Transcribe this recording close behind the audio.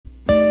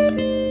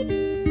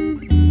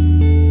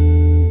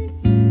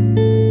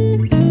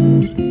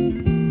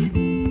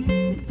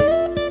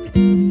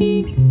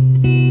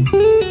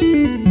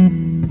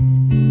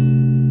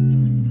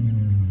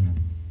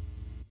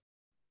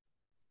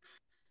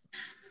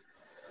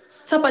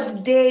top of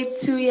the day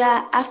to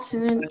ya,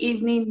 afternoon,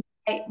 evening,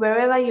 night,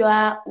 wherever you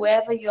are,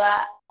 wherever you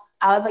are,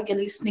 however you're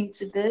listening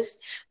to this.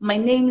 My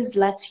name is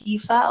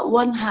Latifa,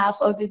 one half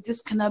of the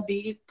This Cannot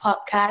Be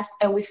podcast,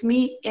 and with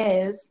me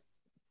is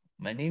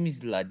My name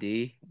is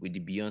Lade with the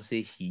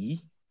Beyonce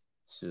he.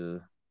 So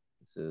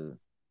so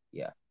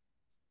yeah,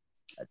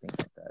 I think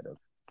I'm tired of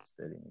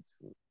spelling it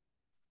full.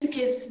 in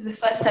case this is the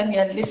first time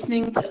you're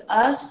listening to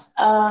us.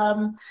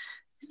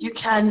 You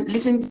can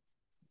listen to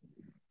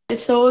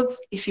episodes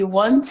if you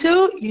want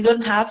to. You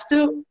don't have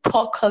to.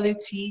 Poor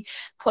quality,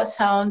 poor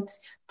sound,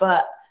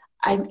 but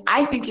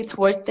I think it's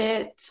worth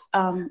it.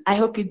 I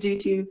hope you do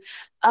too.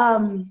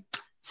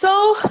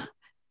 So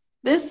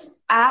this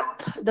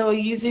app that we're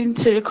using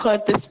to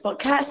record this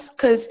podcast,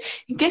 because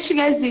in case you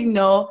guys didn't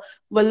know,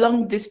 we're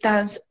long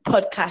distance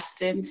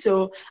podcasting.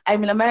 So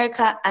I'm in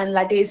America and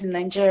Lade is in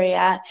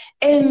Nigeria.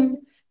 And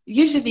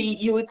usually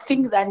you would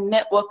think that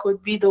network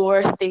would be the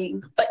worst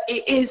thing, but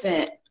it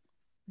isn't.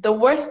 The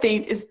worst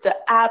thing is the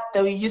app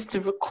that we use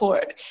to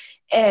record.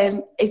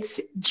 And it's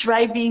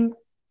driving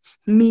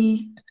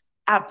me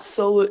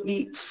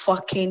absolutely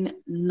fucking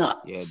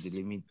Yeah, the nuts.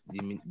 limit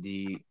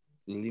the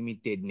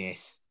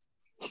limitedness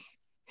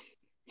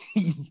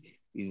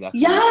is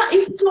Yeah, actually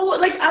it's so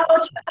like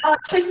our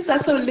choices are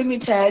so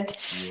limited.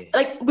 yes.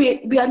 Like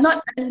we are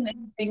not earning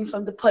anything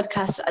from the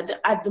podcast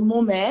at the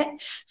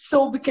moment,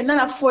 so we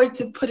cannot afford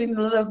to put in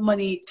a lot of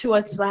money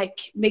towards like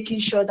making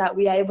sure that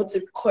we are able to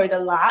record a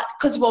lot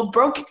because we're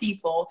broke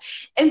people,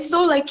 and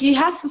so like he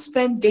has to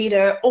spend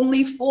data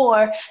only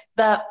for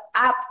the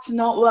app to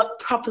not work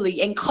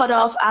properly and cut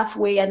off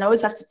halfway, and I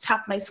always have to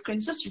tap my screen.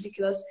 It's just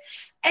ridiculous.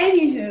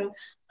 Anywho,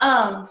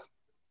 um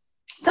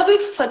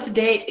topic for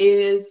today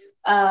is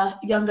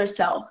younger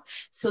self.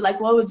 So, like,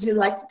 what would you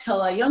like to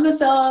tell our younger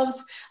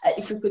selves?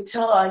 If you could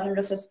tell our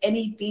younger selves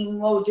anything,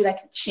 what would you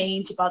like to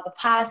change about the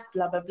past?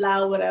 Blah blah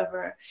blah,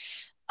 whatever.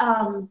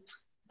 Um,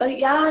 but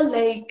yeah,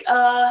 like,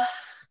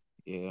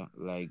 Yeah,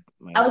 like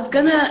I was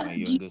gonna my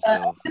give, younger I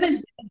was self, gonna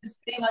give a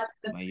disclaimer to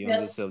the my younger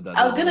previous. self that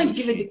I was doesn't gonna know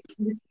give it shit.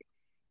 the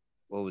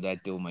What would I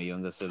tell my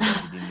younger self that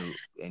didn't know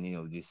any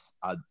of this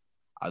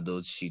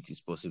adult shit is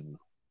possible?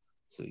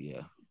 So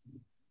yeah,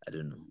 I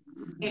don't know.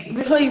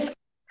 before you start,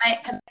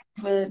 can I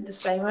give a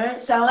disclaimer?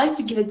 So I would like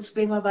to give a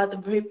disclaimer about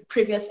the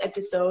previous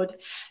episode.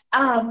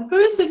 The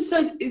previous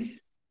episode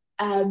is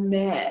a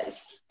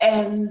mess,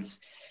 and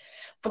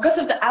because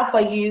of the app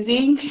we're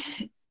using,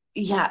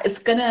 yeah, it's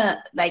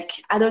gonna like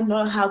I don't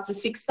know how to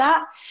fix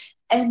that,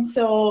 and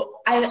so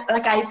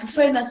I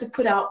prefer not to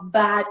put out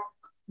bad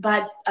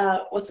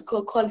what's it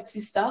called quality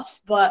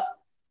stuff, but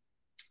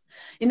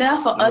in order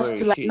for Don't us worry,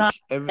 to like not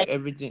like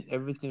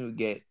everything will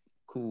get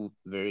cool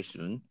very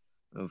soon.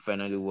 We'll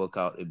finally work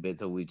out a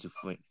better way to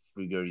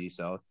figure this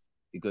out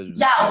because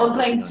yeah we are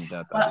working on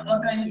that at the we're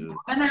moment. going to So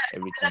we're gonna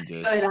everything figure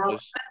it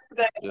out. We're gonna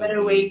figure out a just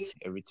better way believe to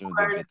everything will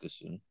get record. better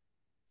soon.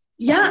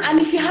 Yeah, and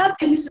So if you have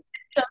any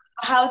suggestions on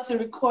how to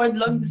record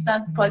long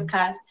distance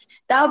podcast,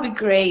 that would be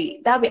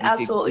great. That would be with a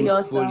absolutely good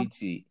awesome.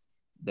 quality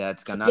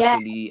that can Yeah,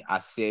 actually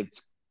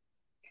accept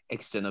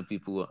external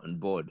people on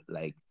board.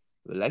 Like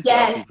we like to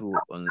have yes,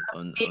 people on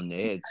the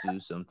air too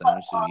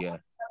sometimes. So yeah,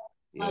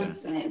 yeah.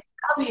 nonsense.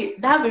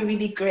 That'd be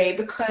really great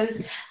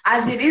because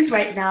as it is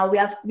right now, we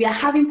are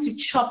having to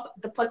chop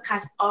the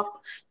podcast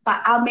up by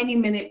how many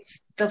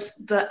minutes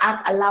the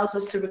app allows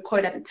us to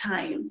record at a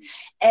time,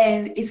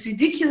 and it's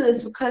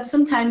ridiculous because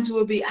sometimes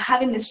we'll be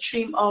having a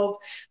stream of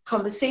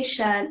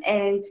conversation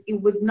and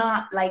it would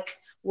not like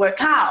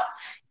work out,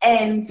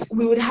 and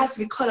we would have to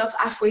be cut off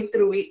halfway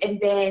through it, and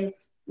then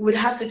we would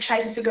have to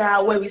try to figure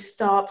out where we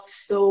stopped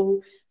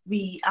so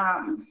we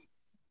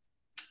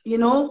you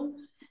know,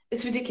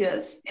 it's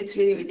ridiculous. It's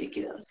really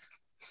ridiculous.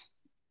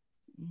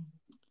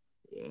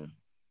 Yeah,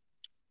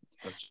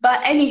 But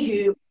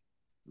actually anywho,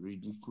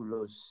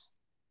 ridiculous,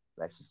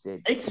 like she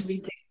said. it's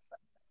ridiculous,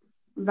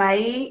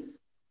 right?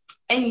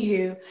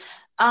 Anywho,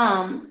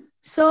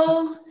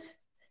 so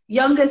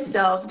younger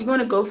self, do you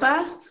want to go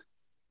fast?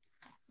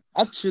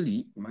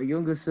 Actually, my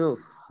younger self.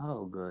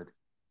 Oh God,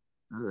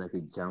 that's like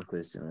a jam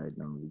question right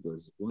now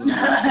because one of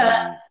those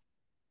things is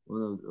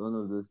one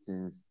of those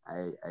things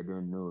I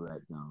don't know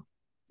right now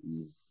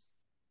is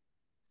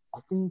I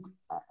think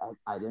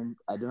I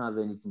don't have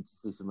anything to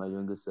say to my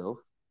younger self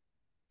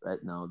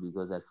right now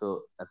because I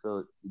felt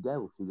the guy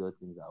will figure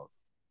things out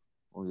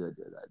one way or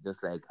the other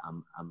just like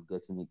I'm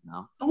getting it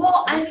now.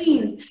 Well, I I don't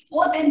feel mean,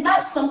 well, then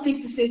that's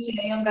something to say to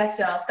your younger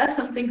self. That's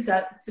something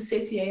to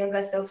say to your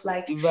younger self.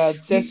 Like, if I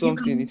had said you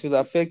something, can, it will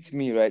affect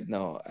me right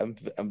now.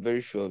 I'm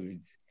very sure of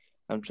it.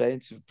 I'm trying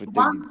to protect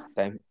the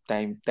one,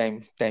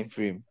 time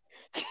frame.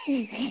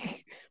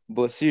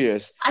 But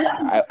serious, I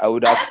don't, I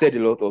would have I, said a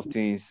lot of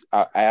things.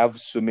 I have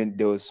so many.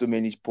 There was so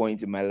many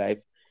points in my life.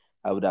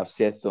 I would have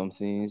said some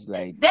things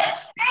like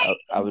that's,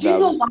 I would do you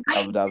have know why?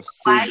 I would have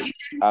Why? saved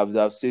I would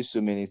have saved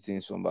so many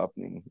things from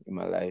happening in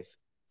my life.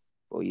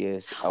 But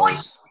yes, Well, I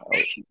was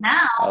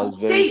now,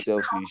 very say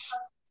selfish.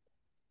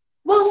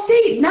 Well,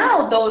 see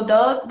now though,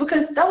 dog,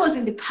 because that was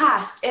in the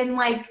past, and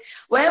like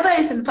whatever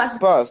is in the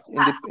past,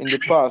 In the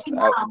past,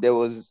 now. there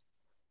was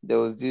there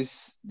was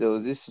this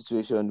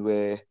situation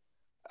where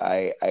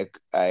I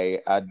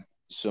had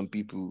some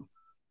people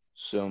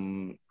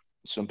some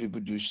some people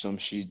do some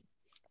shit,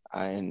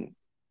 and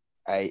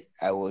I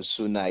was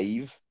so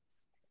naive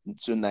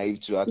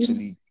to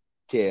actually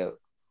tell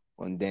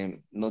on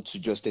them, not to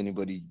just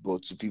anybody,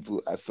 but to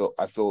people I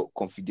felt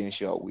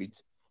confidential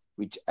with,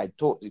 which I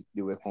thought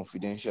they were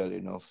confidential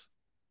enough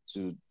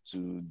to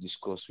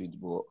discuss with,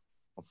 but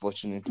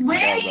unfortunately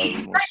that's how it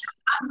Wait, must.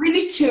 I'm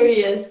really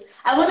curious.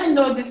 I want to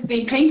know this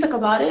thing. Can you talk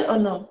about it or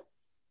no?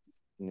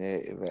 Yeah,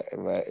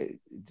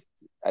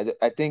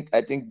 I think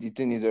the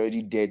thing is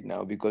already dead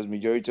now because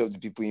majority of the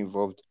people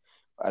involved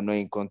are not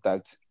in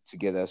contact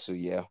together. So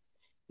yeah,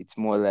 it's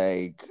more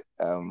like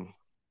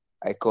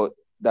I caught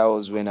that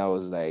was when I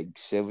was like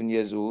 7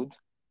 years old.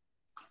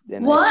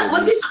 Then I saw What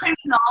was it this.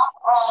 criminal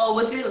or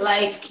was it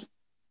like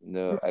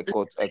No, I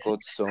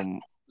caught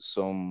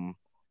some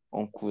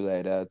uncle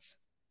like that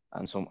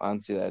and some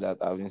auntie like that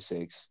having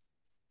sex,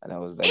 and I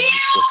was like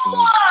discussing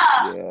it.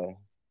 ew, Yeah,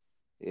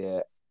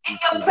 yeah. in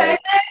your It's like presence?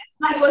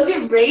 Like was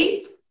it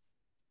rape?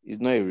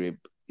 it's not a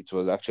rape. It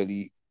was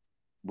actually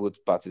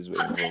both parties were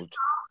involved.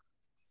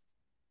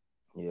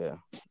 Yeah.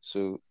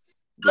 So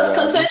It they was were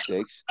having consensual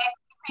sex.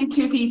 between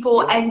two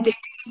people Yeah. and they did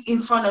it in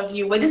front of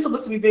you. Were they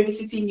supposed to be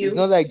babysitting It's you?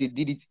 not like they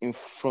did it in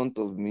front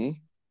of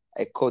me.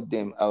 I caught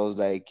them. I was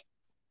like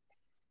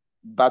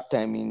bad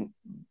timing,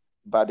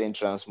 bad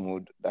entrance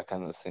mode, that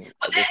kind of thing.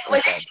 I just Were they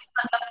entered. cheating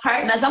on their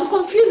partners? I'm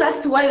confused as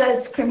to why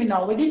that's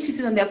criminal. Were they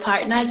cheating on their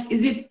partners?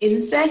 Is it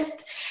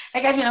incest?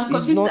 Like I mean, I'm It's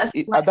confused not as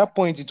to why. at that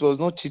point it was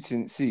not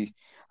cheating. See,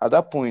 at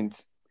that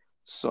point,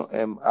 so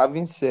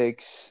having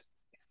sex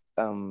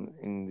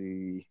in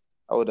the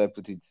how would I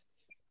put it?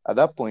 At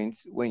that point,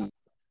 when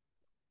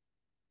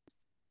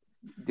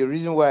the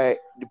reason why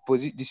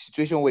the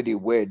situation where they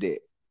were there,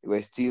 they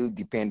were still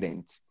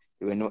dependent.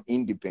 They were not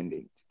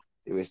independent.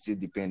 They were still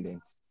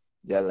dependent.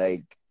 They're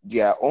like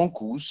they are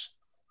uncles,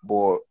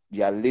 but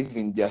they are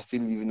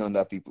still living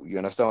under people. You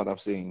understand what I'm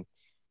saying?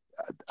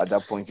 At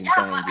that point in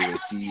time, they were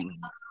still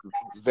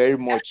very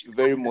much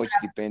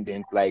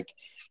dependent. Like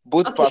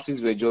both Okay.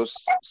 parties were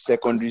just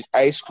secondary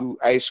high school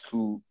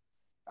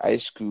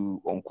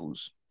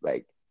uncles.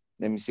 Like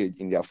let me say it,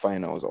 in their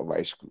finals of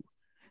high school.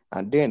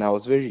 And then I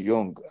was very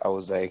young. I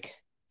was like,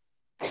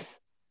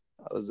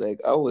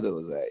 how old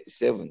was I?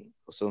 7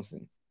 or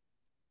something.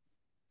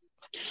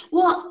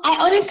 Well, I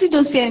honestly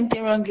don't see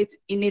anything wrong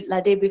in it,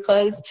 Lade,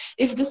 because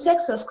if the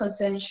sex was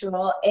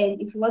consensual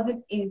and if it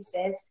wasn't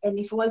incest and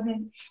if it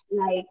wasn't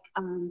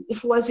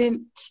if it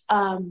wasn't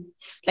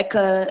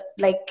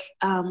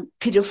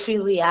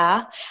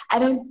pedophilia, I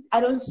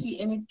don't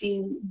see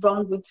anything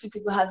wrong with two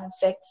people having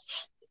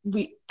sex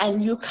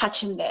and you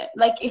catching them.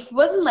 Like if it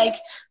wasn't like,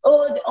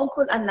 oh, the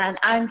uncle and an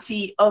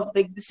auntie of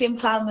the same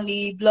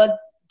family, blood,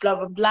 blah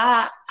blah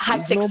blah, had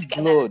It's sex not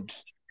together, blood.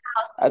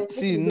 I they're supposed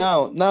to see be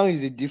now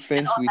is a and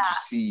different all way to that.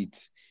 see it.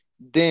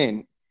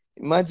 Then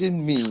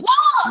imagine me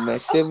in my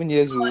What? 7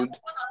 years old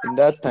in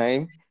that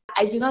time.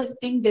 I do not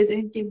think there's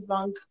anything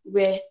wrong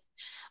with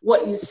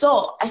what you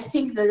saw. I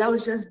think that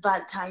was just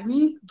bad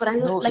timing, but I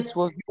don't No, like it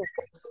was not.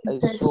 I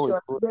saw it.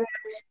 incestuous where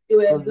they It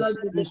were was the blood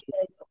related. situation.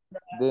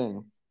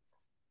 Then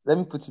let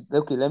me put it.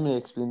 Okay, let me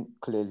explain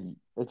clearly.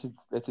 Let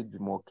it be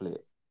more clear.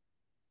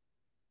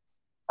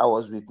 I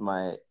was with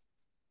my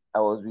I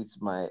was with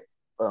my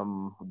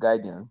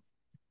guardian,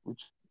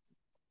 which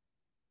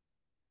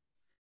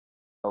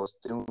I was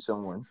staying with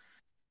someone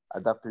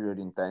at that period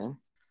in time.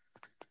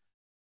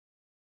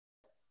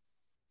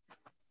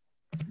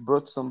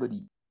 Brought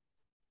somebody.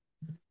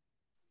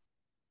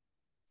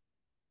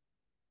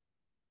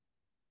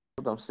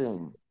 What I'm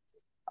saying,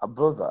 a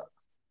brother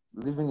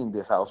living in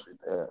the house with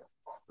her,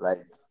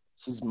 like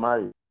she's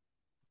married.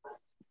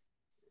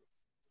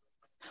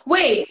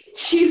 Wait,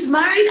 she's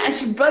married and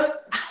she brought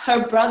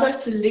her brother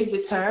to live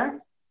with her,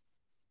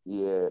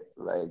 Yeah,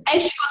 like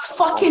and she was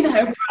fucking uncle.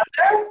 her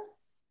brother.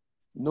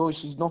 No,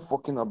 she's not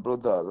fucking her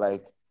brother.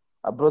 Like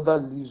her brother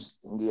lives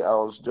in the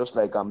house, just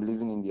like I'm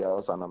living in the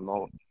house, and I'm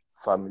not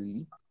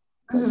family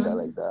like that, Mm-hmm.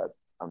 like that.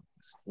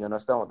 You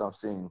understand what I'm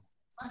saying?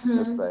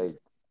 Just Mm-hmm. like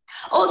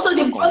Also, a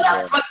the brother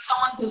convert. brought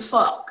someone to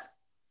fuck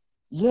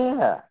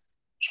Yeah,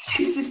 to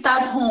his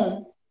sister's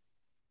home.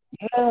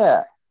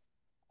 yeah.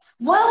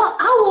 Well,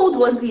 how old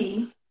was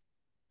he?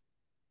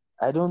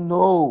 I don't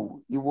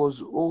know. He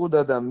was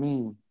older than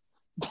me.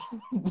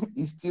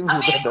 He's still I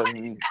older mean,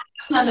 than me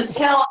it's not a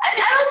tell. I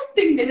don't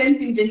think there's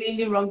anything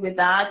genuinely wrong with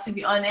that, to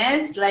be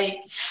honest. Like,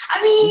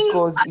 I mean,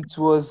 because it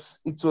was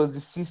the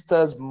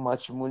sister's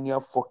matrimonial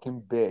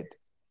fucking bed.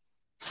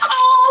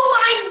 oh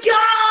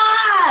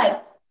my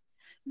god!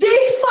 They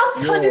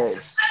fucked on the Yes,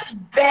 sister's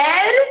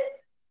bed?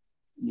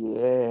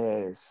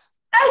 yes.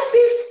 That's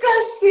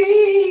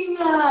disgusting!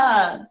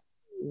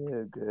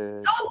 Yeah,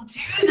 good. Don't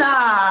do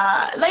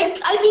that.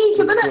 Like, I mean, if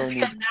you're They've gonna do done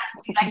your it.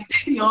 nasty, like, do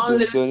it in your own They've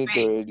little done it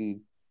space. already.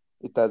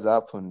 It has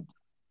happened.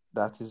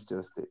 That is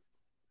just it.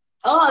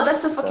 Oh,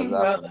 that's so It has fucking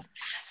happened. gross.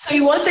 So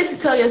you wanted to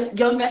tell your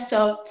younger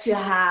self to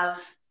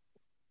have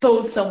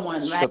told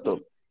someone, right? Shut up.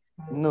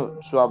 No,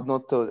 so I've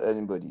not told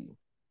anybody.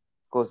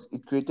 because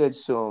it created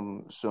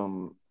some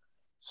some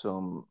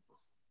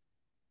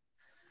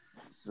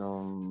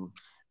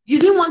You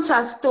didn't want to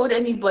have told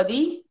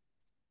anybody,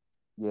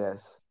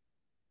 yes.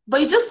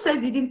 but you just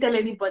said you didn't tell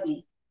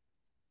anybody.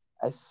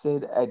 I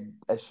said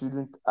I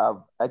shouldn't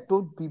have. I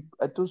told people.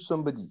 I told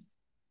somebody.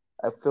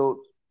 I felt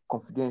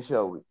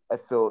confidential with. I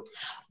felt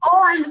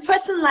Oh, and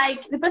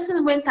the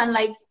person went and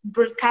like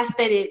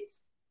broadcasted it.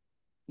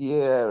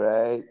 yeah,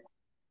 right.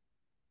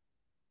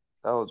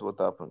 That was what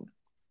happened.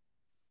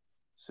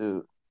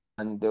 So,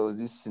 and there was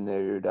this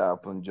scenario that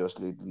happened just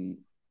lately.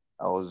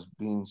 I was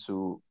being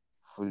so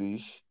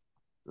foolish,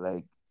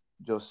 like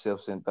just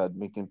self-centered,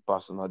 making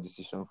personal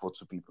decisions for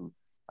two people,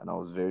 and I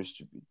was very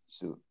stupid.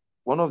 So,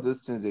 one of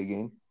those things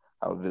again,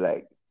 I would be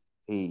like,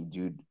 "Hey,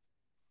 dude,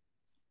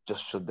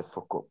 just shut the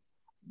fuck up.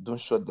 Don't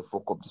shut the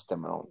fuck up this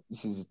time around.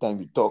 This is the time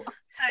you talk.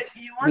 So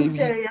you want Maybe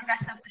Sarah younger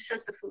self to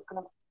shut the fuck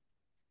up.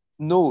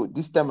 no,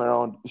 this time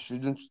around it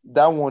shouldn't.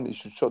 That one it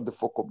should shut the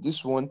fuck up.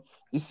 This one,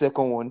 this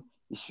second one,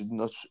 it should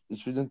not. It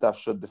shouldn't have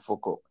shut the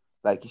fuck up.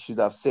 Like he should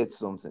have said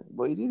something,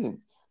 but he didn't.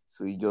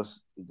 So he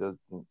just didn't.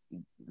 He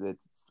let it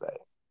slide.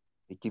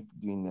 He keep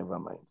doing never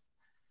mind.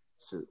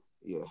 So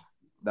yeah,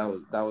 that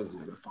was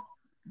it.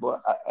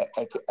 But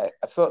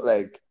I felt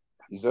like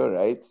he's all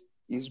right.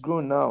 He's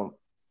grown now,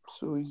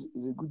 so he's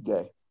a good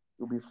guy.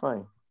 He'll be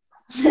fine.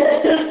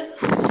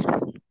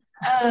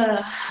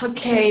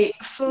 Okay,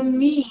 for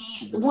me,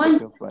 He'll be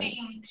fucking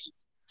fine.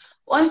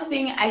 one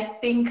thing I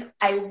think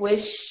I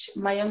wish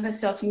my younger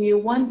self knew,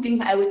 one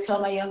thing I would tell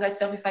my younger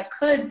self if I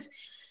could,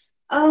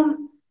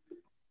 um,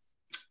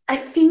 I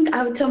think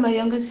I would tell my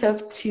younger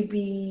self to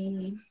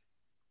be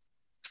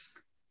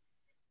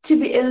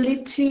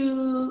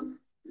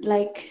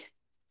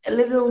a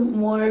little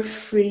more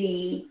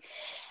free,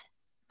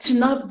 to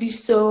not be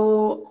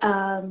so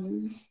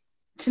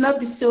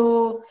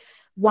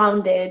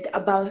wounded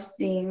about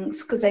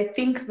things, because I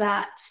think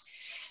that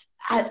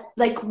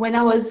like when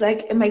I was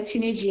like in my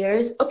teenage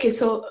years, okay,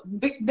 so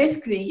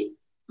basically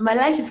my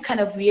life is kind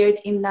of weird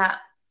in that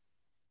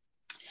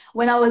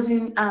when I was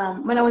in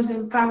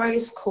primary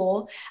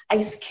school,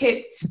 I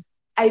skipped.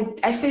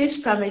 I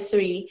finished primary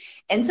three.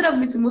 Instead of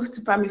me to move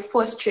to primary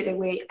four straight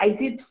away, I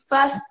did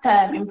first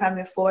term in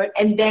primary four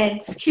and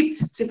then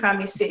skipped to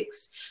primary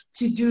six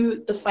to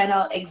do the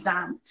final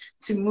exam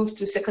to move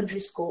to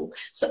secondary school.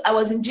 So I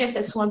was in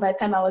GSS one by the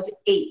time I was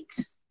 8.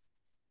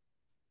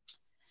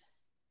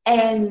 That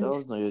And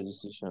was not your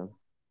decision.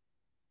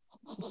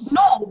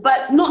 no,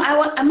 but no,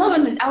 I'm not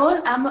gonna.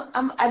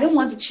 I don't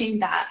want to change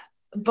that.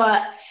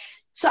 But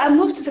so I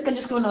moved to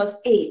secondary school when I was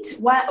 8,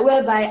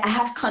 whereby I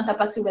have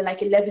counterparts who were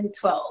like 11,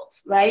 12,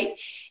 right?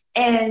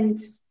 And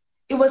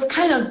it was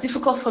kind of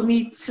difficult for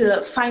me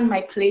to find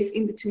my place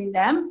in between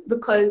them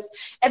because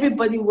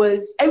everybody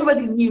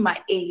knew my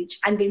age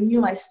and they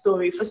knew my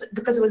story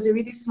because it was a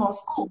really small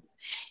school.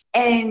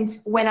 And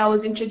when I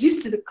was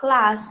introduced to the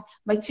class,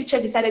 my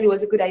teacher decided it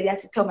was a good idea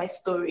to tell my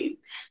story.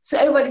 So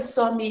everybody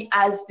saw me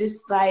as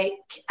this, like,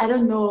 I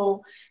don't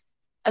know,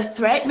 a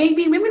threat,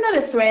 maybe not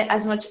a threat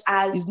as much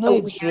as It's a not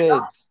a weirdo. threat.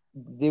 Hold on, it's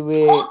They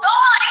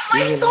my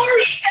were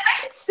story. Can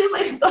I say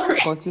my story?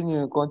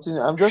 continue.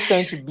 I'm just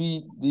trying to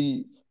be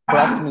the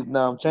classmate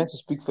now. I'm trying to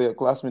speak for your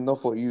classmate,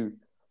 not for you.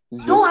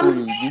 It's your No,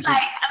 story. You should.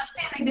 I'm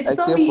saying like the I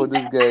care story. for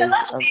those guys.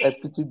 I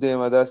pity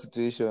them at that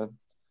situation.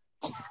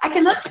 I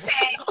cannot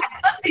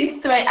say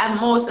threat at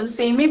most. I'm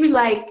saying maybe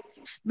like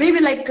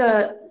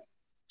a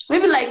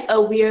maybe like a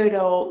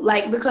weirdo,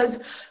 like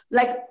because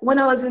like when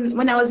I was in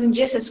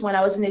JSS1,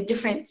 I was in a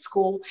different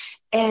school,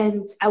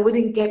 and I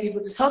wouldn't get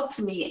people to talk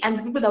to me, and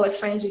the people that were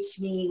friends with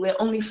me were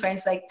only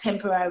friends like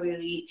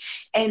temporarily,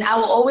 and I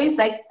will always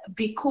like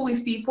be cool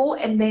with people,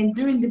 and then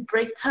during the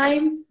break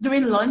time,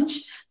 during lunch,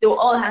 they will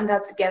all hang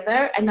out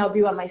together, and I'll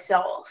be by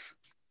myself.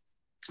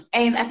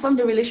 And I formed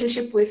a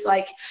relationship with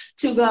like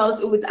 2 girls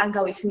who would hang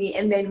out with me,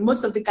 and then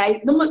most of the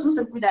guys, no, most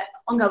of the people that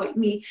hung out with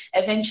me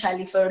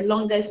eventually for the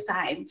longest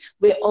time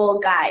were all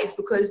guys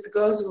because the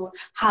girls would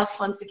have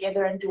fun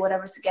together and do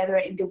whatever together,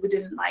 and they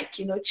wouldn't like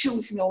chill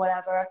with me or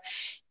whatever.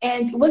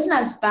 And it wasn't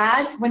as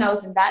bad when I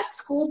was in that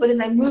school, but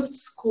then I moved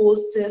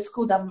schools to a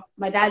school that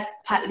my dad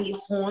partly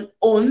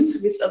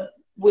owns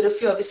with a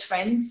few of his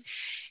friends,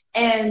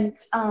 and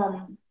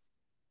I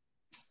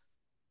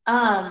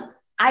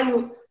it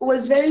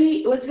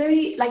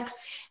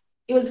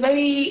was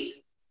very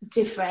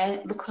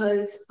different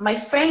because my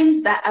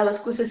friends that I was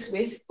closest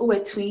with, who were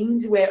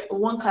twins, were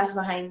one class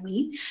behind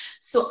me.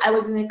 So I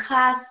was in a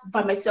class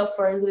by myself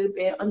for a little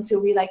bit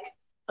until we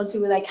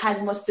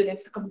had more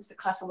students to come into the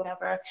class or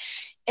whatever.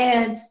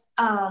 And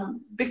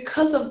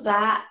because of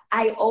that,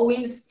 I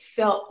always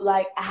felt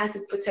like I had to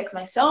protect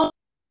myself.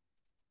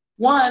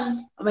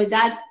 One, my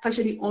dad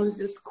partially owns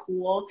this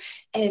school,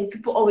 and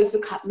people always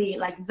look at me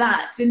like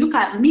that. They look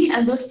at me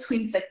and those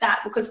twins like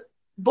that because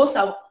both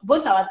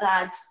our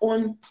dads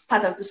own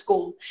part of the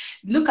school.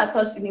 Look at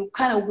us in a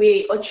kind of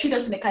way or treat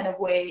us in a kind of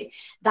way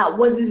that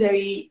wasn't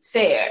very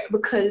fair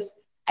because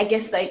I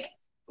guess like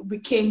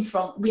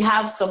we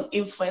have some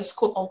influence,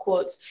 quote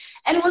unquote,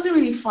 and it wasn't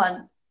really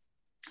fun.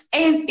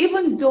 And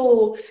even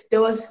though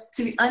there was,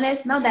 to be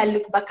honest, now that I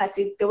look back at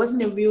it, there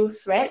wasn't a real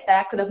threat that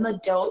I could have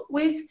not dealt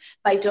with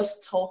by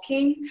just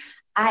talking.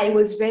 I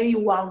was very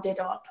wounded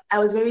up. I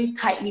was very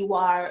tightly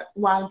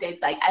wounded.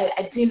 Like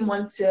I didn't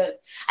want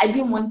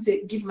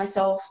to give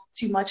myself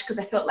too much because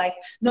I felt like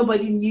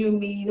nobody knew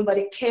me,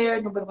 nobody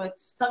cared, nobody wanted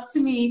to talk to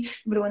me,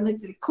 nobody wanted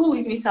to be cool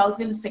with me. So I was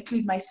going to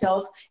seclude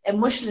myself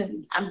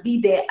emotionally and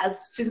be there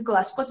as physical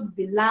as possible,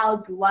 be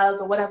loud, be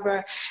wild, or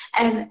whatever.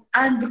 And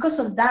because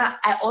of that,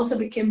 I also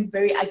became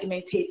very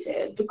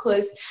argumentative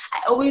because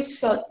I always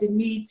felt the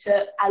need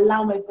to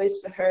allow my voice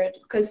to be heard.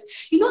 Because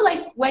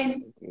like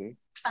when Okay.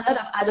 a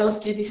lot of adults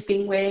do this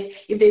thing where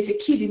if there's a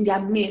kid in their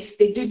midst,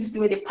 they do this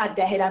thing where they pat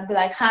their head and be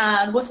like,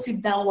 go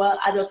sit down while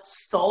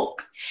adults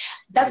talk.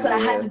 That's what I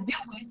had Yeah. to deal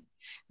with,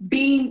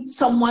 being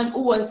someone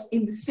who was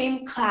in the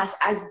same class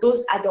as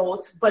those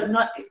adults, but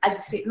not the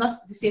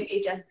same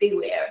age as they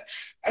were.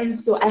 And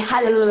so I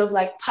had a lot of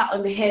like pat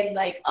on the head,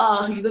 like,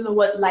 oh, you don't know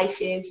what life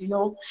is,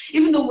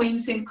 even though we're in the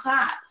same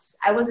class,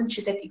 I wasn't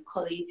treated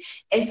equally.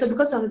 And so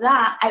because of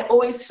that, I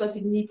always felt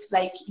the need to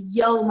like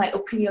yell my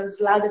opinions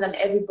louder than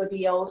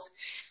everybody else.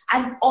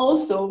 And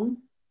also,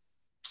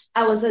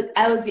 I was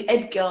the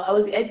ed girl. I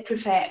was the ed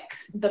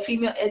prefect, the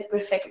female ed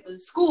prefect of the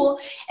school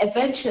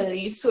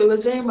eventually. So it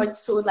was very much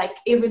so like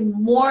even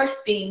more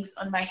things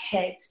on my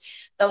head.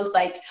 That was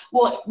like,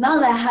 well, now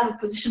that I have a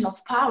position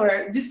of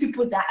power, these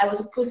people that I was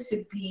supposed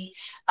to be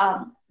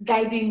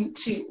guiding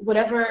to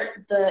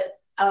whatever the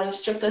our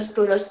instructors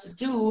told us to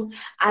do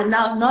are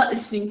now not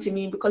listening to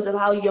me because of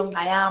how young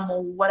I am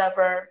or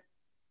whatever.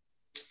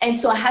 And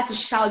so I had to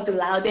shout the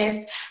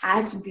loudest. I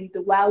had to be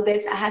the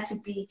wildest. I had to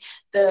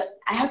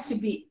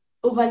be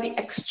overly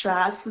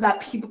extra so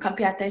that people can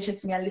pay attention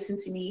to me and listen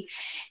to me.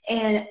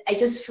 And I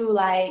just feel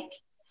like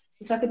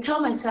if I could tell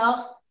myself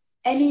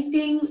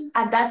anything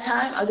at that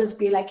time, I'll just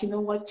be like, you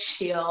know what,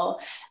 chill.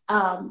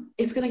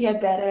 It's gonna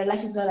get better.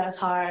 Life is not as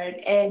hard,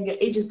 and your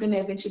age is gonna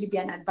eventually be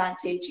an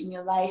advantage in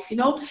your life.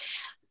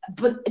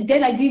 But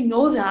then I didn't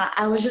know that.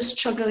 I was just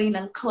struggling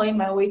and clawing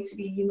my way to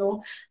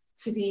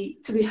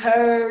be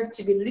heard,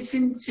 to be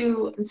listened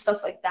to, and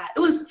stuff like that. It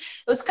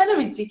was kind of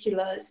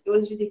ridiculous. It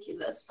was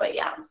ridiculous. But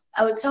yeah,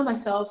 I would tell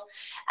myself,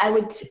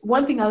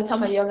 one thing I would tell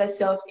my younger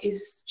self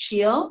is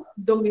chill,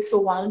 don't be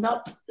so wound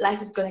up.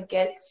 Life is gonna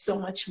get so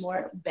much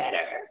more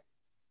better.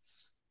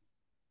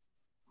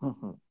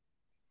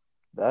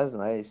 That's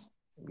nice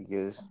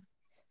because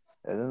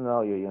I don't know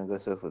how your younger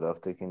self would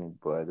have taken it,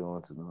 but I don't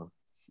want to know.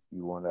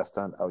 You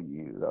understand how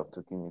you would have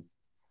taken it.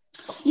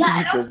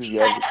 Yeah, Because if you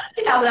have, I don't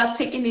think I would have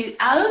taken it.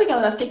 I don't think I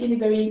would have taken it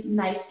very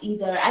nice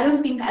either. I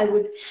don't think I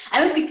would. I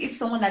don't think if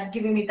someone had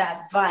given me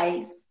that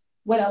advice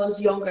when I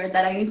was younger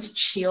that I need to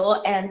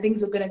chill and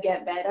things are gonna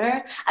get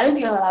better. I don't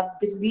think I would have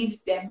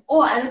believed them,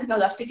 or I don't think I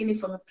would have taken it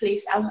from a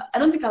place. I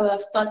don't think I would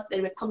have thought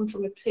they were coming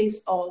from a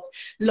place of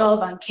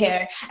love and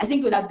care. I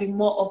think it would have been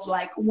more of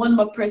like one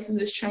more person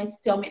who's trying to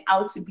tell me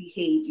how to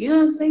behave. You know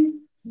what I'm saying?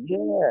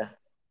 yeah,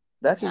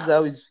 that is Yeah.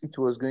 how it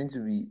was going to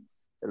be.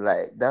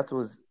 Like, that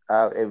was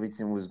how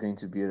everything was going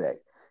to be like.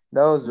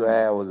 That was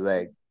why I was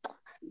like,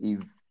 if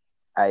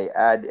I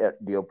had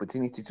the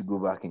opportunity to go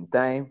back in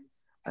time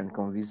and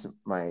convince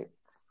my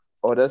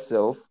other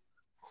self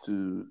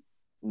to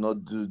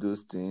not do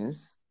those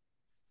things,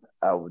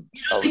 You I don't would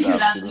think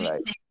you'd have have been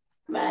like, listened,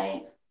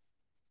 right?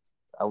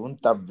 I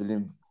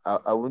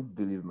wouldn't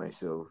believe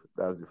myself.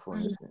 That's the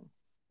funny Mm. thing.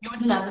 You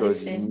wouldn't have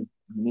Because listened.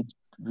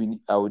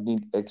 I would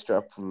need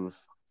extra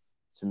proof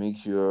to make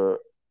sure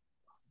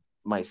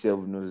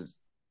myself knows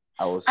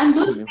I was And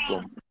coming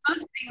from.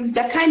 those things,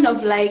 they're kind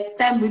of like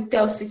time will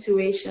tell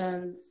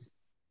situations.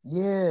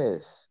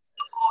 Yes.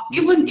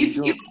 Even You if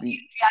even don't be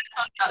if you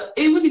had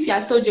even if you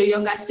had told your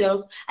younger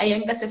self, and your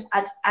younger self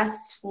had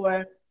asked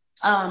for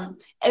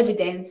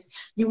evidence,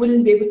 you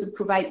wouldn't be able to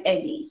provide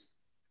any.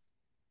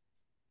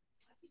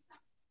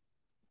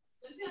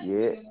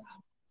 yeah.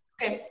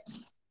 Okay.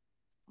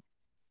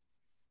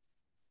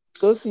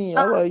 Tosin,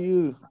 how are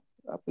you?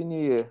 Happy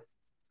New Year.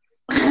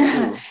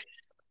 Oh,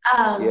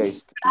 yeah,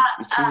 um,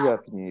 it's really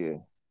Happy New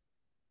Year.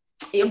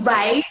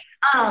 right.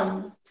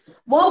 Um,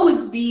 what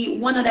would be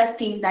one other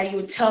thing that you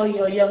would tell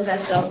your younger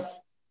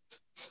self?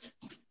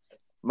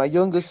 My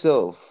younger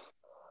self.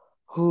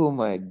 Oh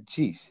my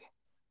jeez.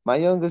 My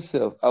younger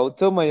self. I would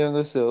tell my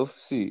younger self,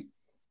 see,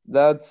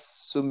 that's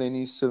so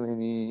many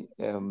scenarios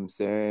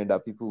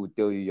that people would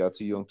tell you you're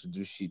too young to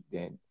do shit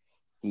then.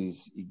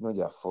 Please ignore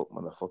their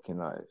motherfucking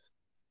life.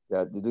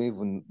 That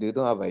they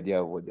don't have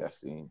idea of what they're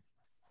saying.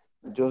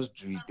 Just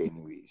do it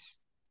anyways.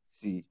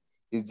 See,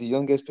 it's the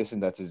youngest person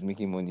that is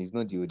making money, it's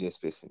not the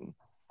oldest person.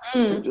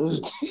 So Mm.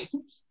 just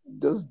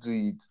just do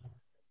it.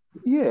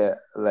 Yeah,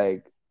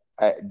 like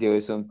there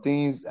were some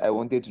things I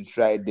wanted to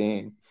try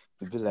then.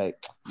 To be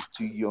like, it's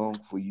too young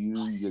for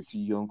you, you're too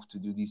young to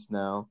do this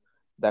now.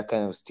 That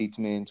kind of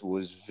statement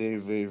was very,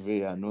 very,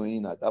 very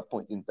annoying at that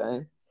point in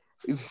time.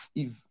 If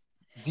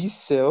this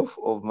self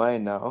of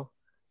mine now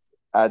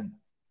had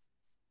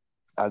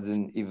as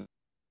in if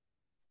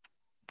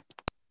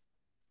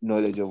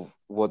knowledge of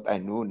what I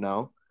know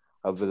now,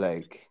 I'll be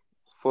like,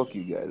 Fuck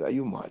you guys. Are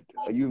you mad?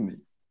 Are you me?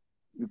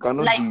 You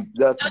cannot Like, do it.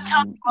 That's don't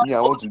tell you. me Me,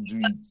 I what want to do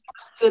it.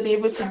 to be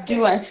able to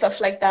do and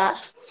stuff like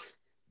that.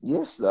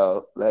 Yes,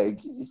 now. Like,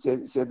 it's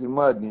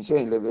mad.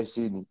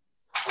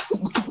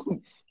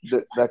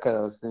 That kind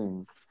of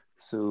thing.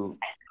 So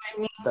I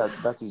mean,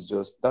 that is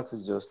just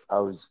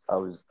how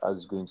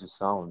it's going to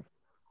sound.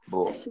 I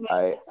But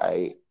swear.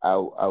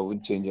 I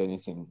wouldn't change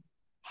anything.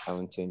 I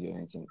won't change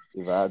anything.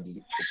 If I had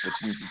the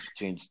opportunity to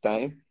change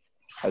time,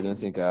 I don't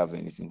think I have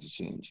anything to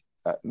change.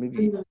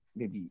 Maybe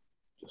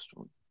just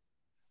one.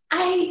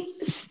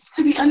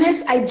 To be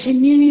honest, I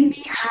genuinely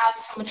have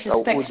so much I'll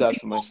respect owe for that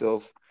to people.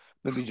 myself.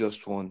 Maybe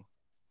just one.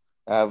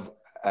 I have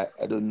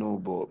I don't know,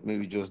 but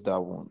maybe just that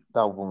one.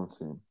 That one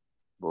thing.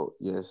 But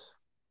yes,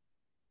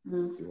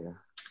 Mm. yeah.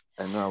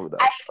 I know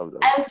I, I would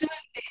have.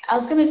 I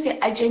was gonna say,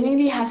 I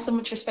genuinely have so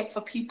much respect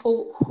for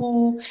people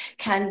who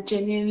can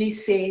genuinely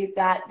say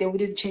that they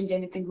wouldn't change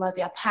anything about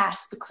their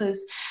past,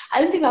 because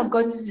I don't think I've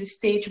gotten to the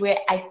stage where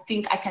I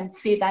think I can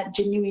say that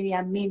genuinely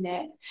and mean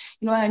it.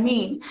 You know what I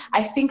mean?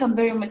 I think I'm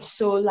very much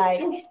so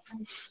like.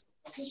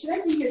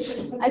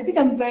 I think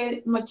I'm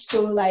very much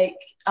so like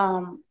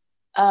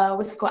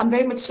what's it called? I'm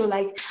very much so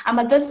like I'm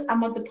at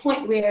the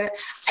point where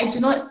I do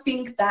not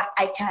think that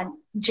I can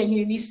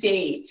genuinely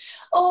say,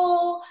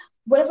 oh,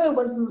 whatever I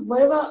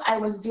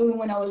was doing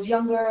when I was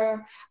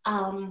younger,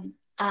 I'm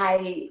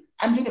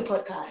doing a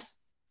podcast.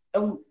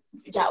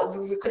 Yeah,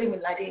 we're recording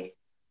with Lade.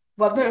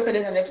 But I've not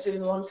recorded an episode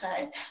in a long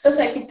time. That's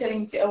why I keep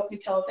telling to help me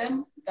tell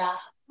them that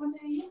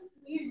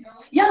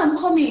yeah, I'm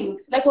coming.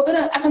 Like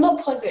I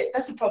cannot pause it.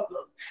 That's the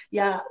problem.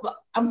 Yeah, but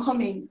I'm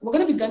coming. We're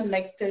gonna be done in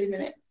like 30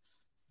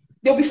 minutes.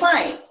 They'll be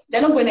fine.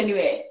 They're not going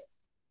anywhere.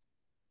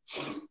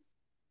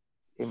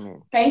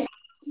 Amen. Okay?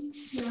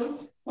 No.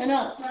 Why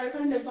not?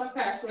 The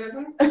podcast,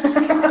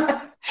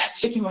 whatever.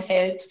 Shaking my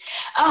head.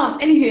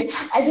 Anyway,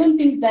 I don't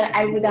think that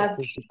I would have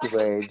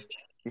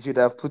You should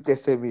have put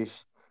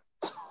SMS.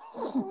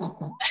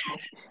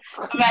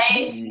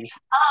 right.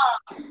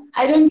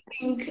 I don't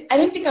think I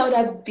would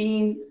have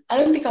been. I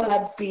don't think I would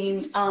have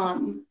been.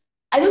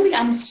 I don't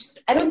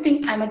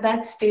think I'm at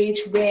that stage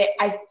where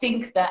I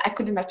think that I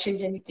couldn't have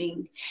changed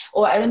anything,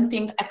 or I don't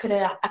think I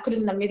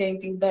couldn't have made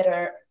anything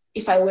better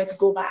if I were to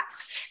go back.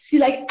 See,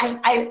 like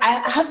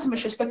I have so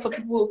much respect for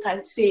people who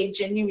can say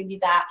genuinely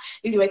that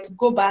if they were to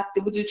go back,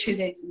 they wouldn't change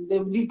anything. They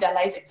would live their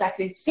lives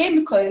exactly the same,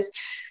 because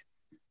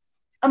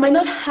I might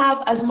not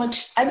have as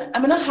much, I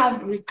might not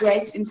have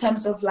regrets in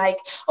terms of like,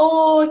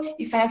 oh,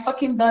 if I had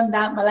fucking done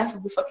that, my life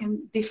would be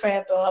fucking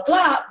different, blah, blah,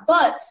 blah.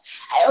 But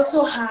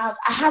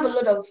I have a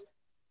lot of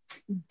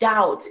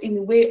doubt in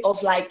the way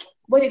of like,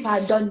 what if I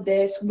had done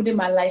this? Wouldn't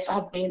my life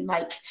have been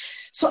like?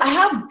 So I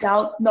have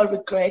doubt, not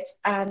regret.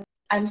 And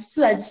I'm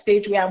still at the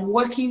stage where I'm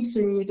working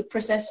through the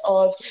process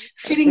of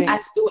I feeling think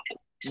as though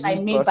I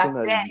me made back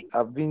then.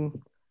 personally,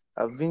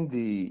 I've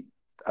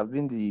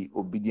been the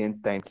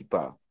obedient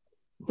timekeeper,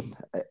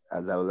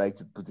 as I would like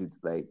to put it.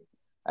 Like,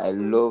 I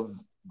love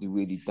the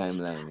way the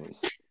timeline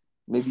is.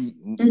 Maybe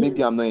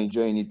Mm. I'm not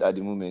enjoying it at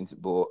the moment,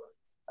 but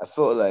I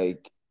felt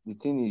like the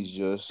thing is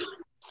just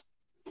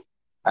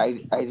I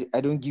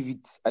don't give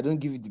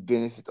it the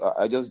benefit.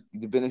 I just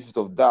the benefit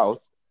of doubt.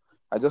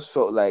 I just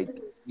felt like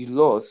the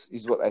loss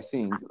is what I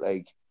think.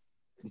 Like,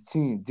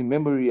 the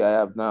memory I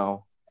have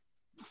now,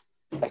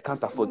 I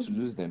can't afford to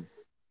lose them,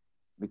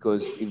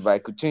 because if I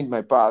could change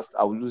my past,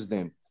 I would lose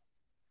them.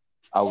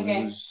 I would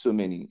Okay. lose so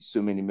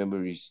many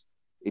memories.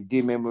 A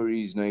day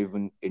memory is not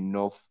even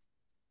enough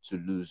to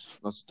lose,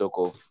 not to talk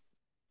of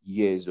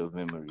years of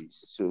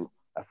memories. So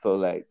I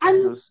felt like And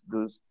and those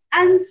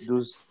And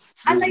those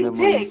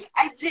memories.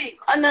 I dig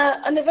on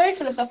a very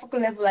philosophical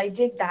level. I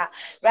dig that,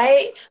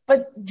 right?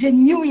 But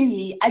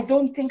genuinely, I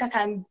don't think I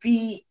can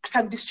be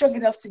strong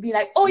enough to be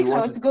like, oh, You if I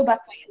want were to to go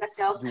back to my younger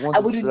self, you want I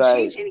to wouldn't try.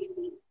 change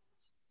anything.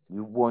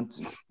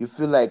 You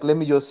feel like, let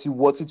me just see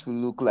what it will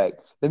look like.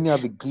 Let me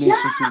have a Yeah,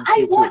 glimpse into the I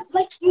future. want,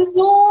 like, you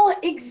know,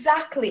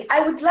 exactly.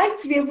 I would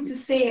like to be able to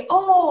say,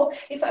 oh,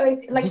 if I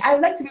were, like, I This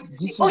would like to be able to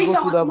say, this oh, is if I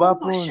what would was have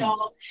more social.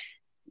 happened.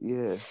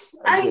 Yeah,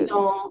 I I get.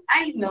 know,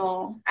 I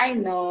know, I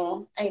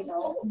know, I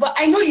know. But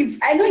I know it's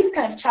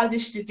kind of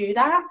childish to do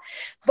that.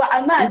 But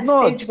I'm not at It's the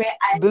not. stage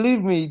where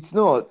Believe me, it's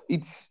not.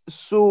 It's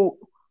so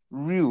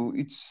real.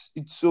 It's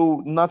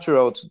so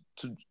natural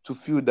to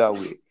feel that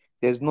way.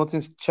 There's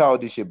nothing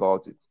childish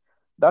about it.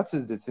 That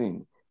is the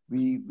thing.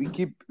 We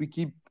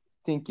keep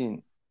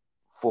thinking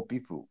for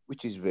people,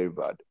 which is very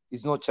bad.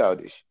 It's not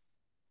childish.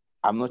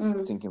 I'm not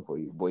Mm. thinking for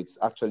you, but it's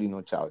actually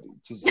not childish.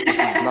 It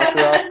is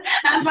natural.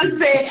 I It must is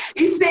say,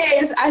 it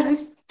says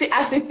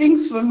as it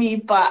thinks for me,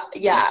 but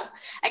yeah,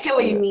 I get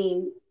what you yeah.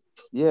 mean.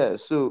 Yeah,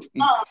 so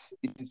Oh,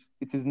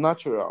 it is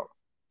natural.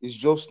 It's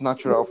just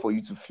natural for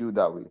you to feel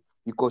that way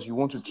because you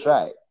want to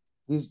try.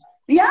 This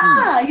see,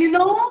 yeah, you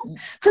know,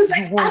 because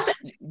you like want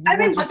after, you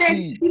want to but then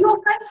see you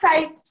know,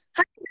 hindsight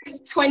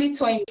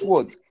 2020,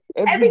 what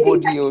everything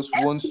everybody else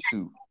wants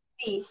to.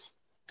 did,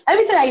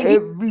 everything that you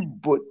did,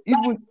 Everybody,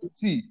 even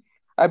see,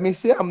 I may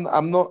say I don't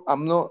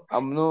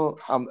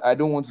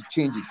want to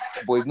change it,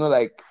 but it's not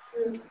like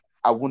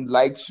I wouldn't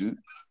like to.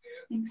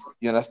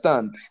 You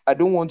understand? I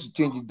don't want to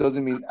change it.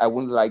 Doesn't mean I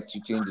wouldn't like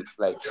to change it.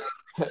 Like,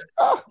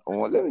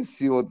 let me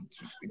see what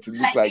it will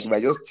look Like like if I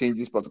just change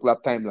this particular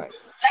timeline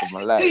like of my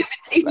if you life. do it,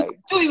 if you Like,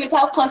 do it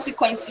without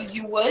consequences,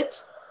 you would.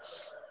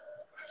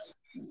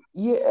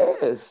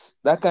 yes,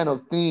 that kind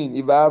of thing.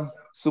 If I have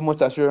so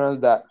much assurance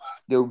that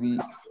there will be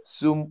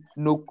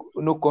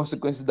no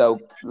consequences that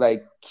will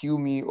like kill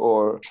me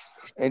or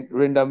and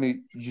render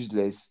me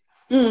useless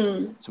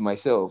Mm. to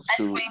myself.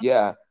 So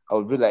yeah,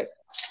 I'll be like,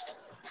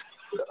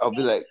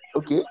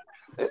 okay,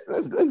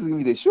 let's give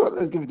it a shot.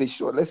 Let's give it a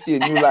shot. Let's see a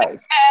new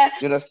life.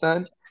 You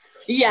understand?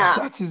 Yeah.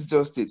 That is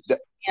just it.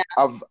 That Yeah.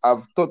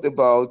 I've thought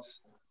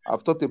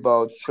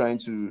about trying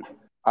to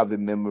have a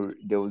memory.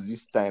 There was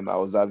this time I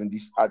was having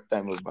this hard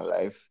time of my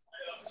life,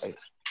 I,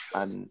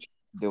 and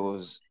there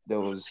was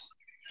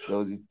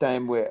a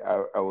time where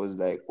I was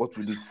like, what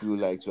would it feel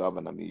like to have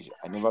an amnesia?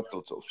 I never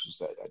thought of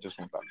suicide. I just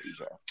want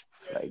amnesia,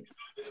 like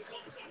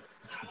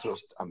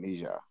just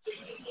amnesia.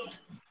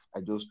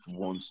 I just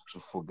want to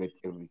forget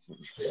everything.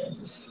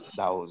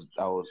 That was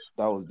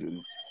the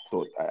only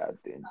thought I had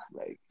then.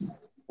 Like,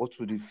 what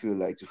would it feel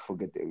like to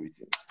forget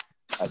everything?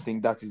 I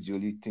think that is the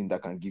only thing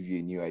that can give you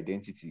a new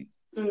identity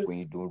Mm. when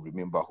you don't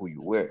remember who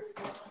you were.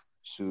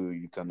 So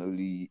you can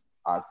only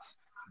act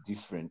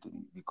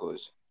differently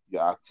because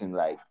you're acting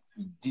like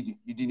you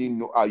didn't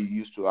know how you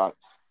used to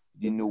act.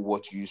 You didn't know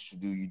what you used to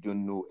do. You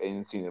don't know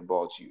anything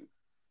about you.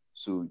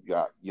 So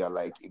you're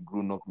like a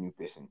grown up new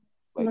person,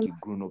 like a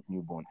grown up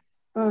newborn.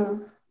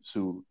 Mm.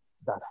 So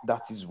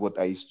that is what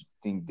I used to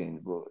think then.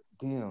 But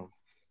damn,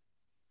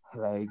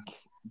 like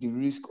the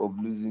risk of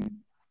losing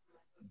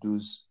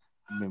those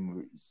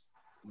memories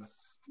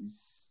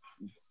is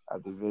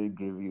at a very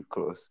grave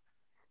cross.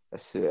 I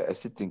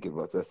still think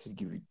about it. I still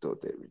give it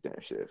thought every time,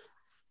 chef.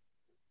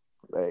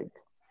 Like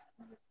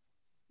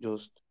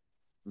just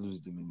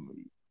lose the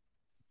memory.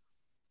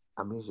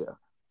 Amnesia.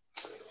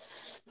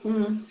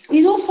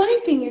 Funny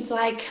thing is,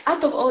 like,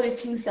 out of all the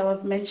things that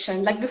we've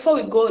mentioned, like, before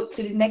we go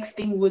to the next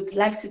thing, we'd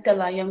like to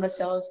tell our younger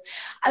selves,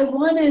 I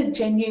want to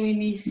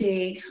genuinely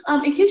say,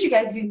 in case you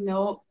guys didn't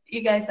know,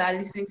 you guys are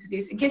listening to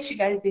this, in case you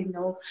guys didn't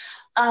know,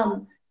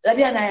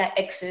 Ladia and I are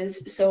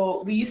exes.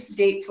 So we used to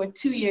date for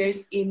 2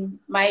 years in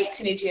my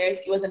teenage years.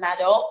 He was an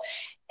adult.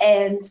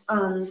 And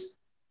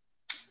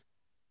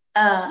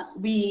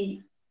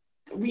we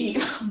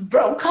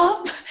broke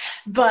up,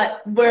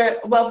 but we've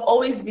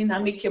always been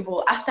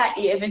amicable. After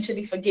he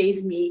eventually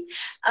forgave me,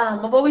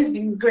 I've always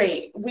been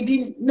great. We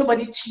didn't,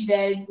 nobody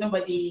cheated,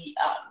 nobody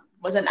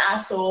was an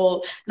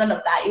asshole, none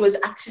of that. It was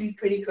actually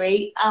pretty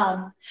great.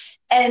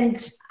 And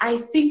I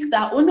think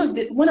that one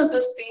of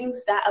those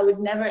things that I would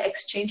never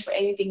exchange for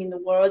anything in the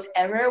world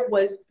ever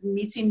was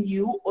meeting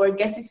you or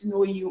getting to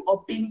know you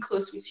or being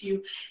close with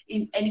you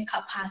in any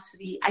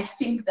capacity. I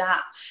think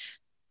that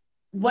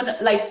one,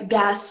 like,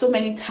 there are so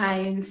many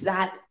times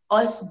that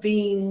us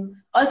being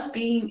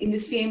in the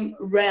same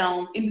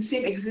realm, in the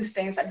same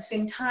existence at the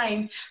same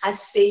time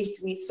has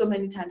saved me so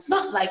many times.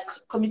 Not like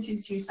committing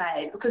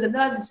suicide, because I've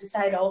never been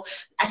suicidal.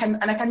 I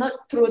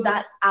cannot throw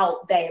that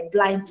out there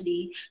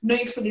blindly,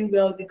 knowing fully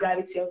well the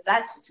gravity of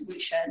that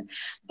situation.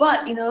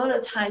 But in a lot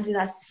of times it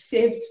has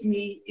saved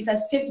me, it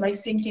has saved my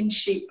sinking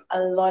ship a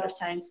lot of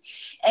times.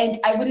 And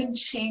I wouldn't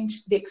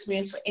change the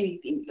experience for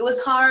anything. It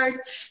was hard,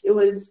 it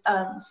was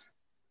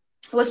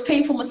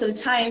painful most of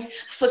the time,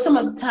 for some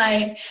of the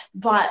time,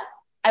 but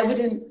I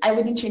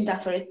wouldn't change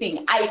that for a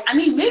thing. I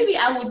mean, maybe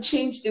I would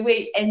change the way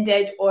it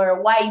ended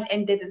or why it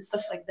ended and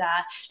stuff like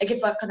that. Like,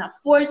 if I can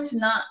afford to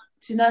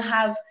not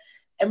have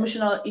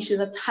emotional issues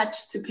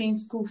attached to paying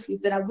school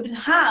fees, then I wouldn't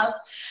have.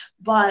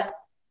 But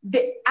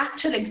the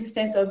actual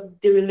existence of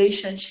the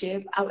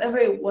relationship, however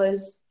it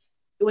was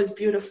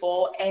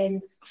beautiful,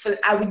 and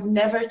I would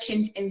never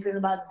change anything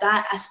about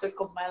that aspect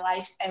of my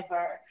life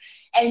ever.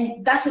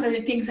 And that's one of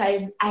the things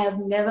I have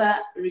never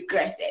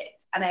regretted,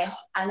 and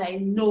I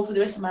know for the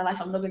rest of my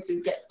life I'm not going to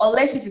regret,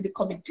 unless if you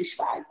become a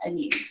douchebag. I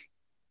mean,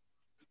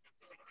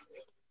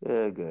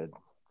 Yeah, good.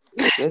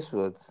 Guess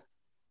what?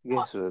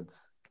 Guess what?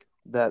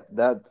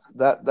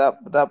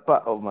 That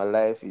part of my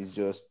life is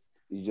just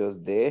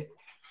there.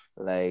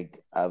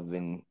 Like I've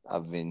been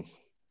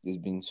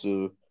just been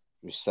so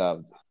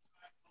reserved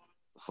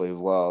for a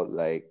while.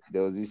 Like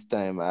there was this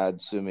time I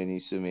had so many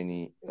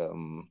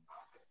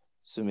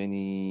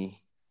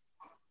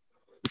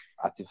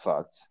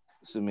artifacts,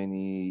 so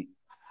many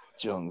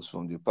chunks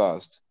from the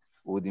past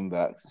holding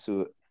back.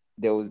 So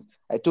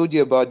I told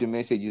you about the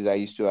messages I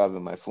used to have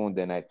on my phone,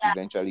 then I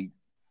eventually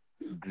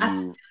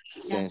grew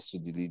yeah, sense to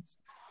delete.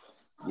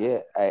 Yeah,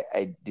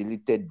 I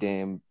deleted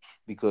them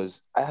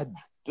because I had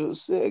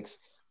those sex.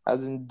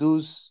 As in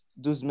those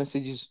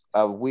messages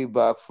are way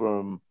back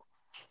from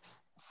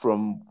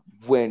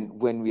when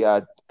we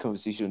had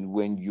conversation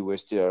when you were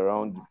still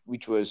around,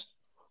 which was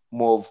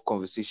more of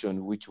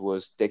conversation, which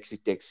was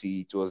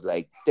texty. It was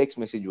like text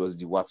message was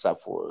the WhatsApp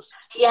for us.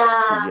 So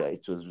yeah. yeah,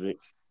 it was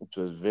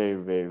very,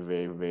 very,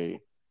 very, very,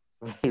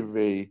 very,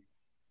 very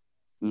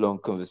long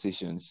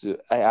conversations. So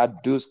I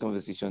had those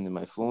conversations in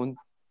my phone.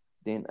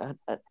 Then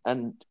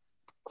and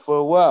for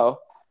a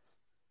while,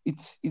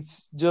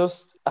 it's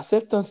just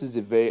acceptance is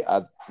a very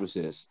hard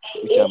process,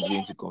 which It- I'm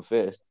going to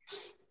confess.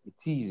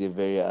 It is a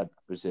very hard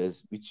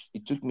process, which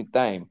it took me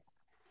time.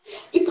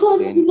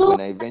 because Then when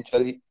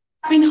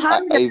been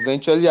hard. I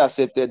eventually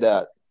accepted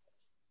that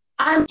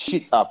And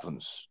shit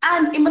happens.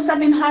 And it must have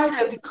been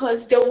harder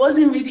because there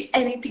wasn't really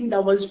anything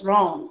that was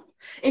wrong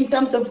in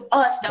terms of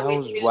us that That were in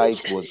was the why it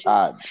was relationship.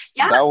 hard.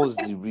 Yeah, That was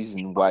the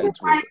reason why it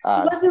was it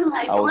hard. wasn't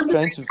like I it was wasn't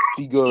trying like to I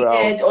figure out,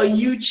 cheated or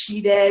you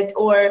cheated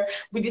or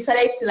we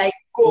decided to like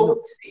you go know,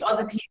 to the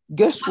other people. It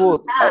guess wasn't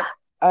what? that.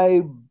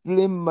 I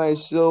blamed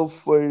myself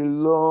for a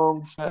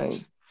long time.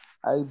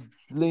 I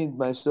blamed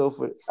myself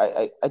for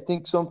I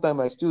think sometimes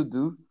I still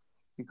do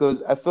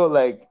because I felt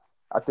like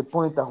at the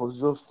point I was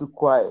just too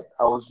quiet.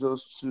 I was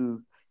just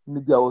too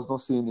maybe I was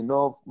not saying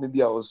enough.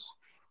 Maybe I was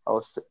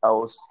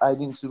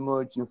hiding too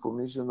much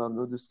information and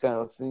all these kind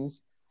of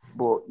things.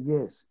 But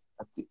yes,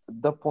 at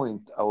that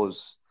point I,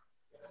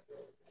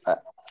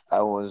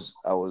 I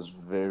was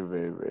very,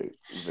 very, very,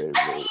 very,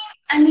 very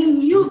I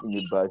mean, in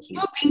a bad you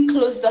shape. being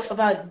closed off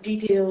about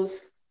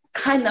details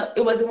kind of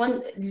it was the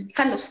one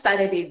kind of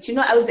started it.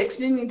 I was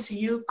explaining to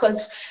you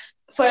because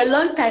for a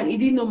long time you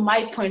didn't know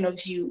my point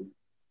of view.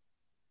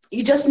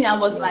 You just knew I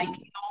was Yeah, like,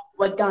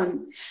 we're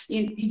done.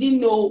 You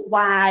didn't know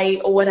why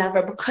or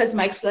whatever because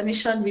my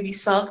explanation really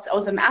sucked. I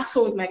was an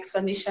asshole with my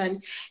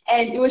explanation,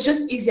 and it was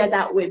just easier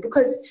that way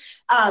because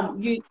I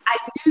knew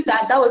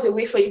that that was a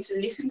way for you to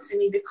listen to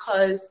me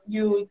because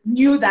you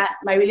knew that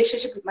my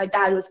relationship with my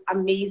dad was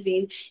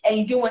amazing, and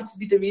you didn't want to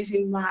be the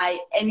reason why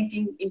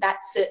anything in that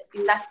center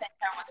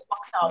was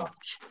fucked up.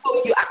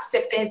 So you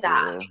accepted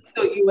that, yeah. even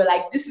though you were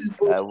like, "This is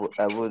bullshit."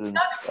 I wouldn't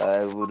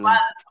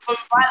From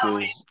far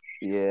away. because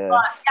yeah.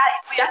 But yeah,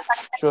 we have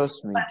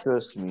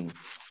Trust me.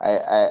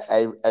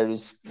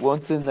 One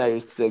thing I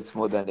respect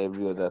more than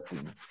every other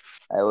thing.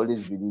 I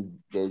always believe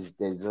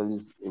there's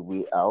always a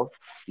way out.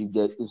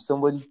 If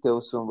somebody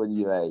tells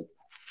somebody like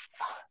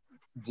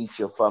ditch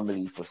your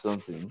family for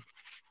something,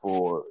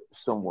 for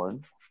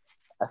someone,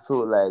 I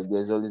feel like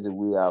there's always a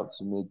way out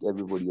to make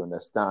everybody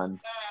understand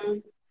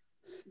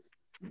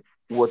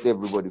what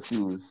everybody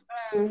feels.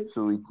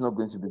 So it's not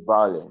going to be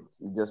violent.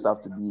 It just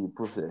have to be a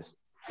process.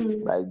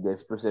 Like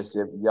there's process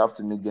to you have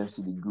to make them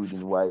see the good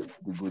in why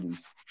the good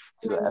is.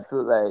 So I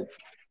feel like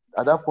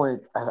at that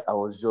point I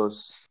was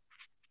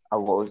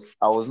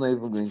not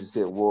even going to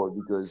say a word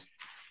because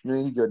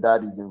knowing your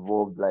dad is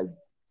involved, like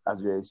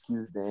as your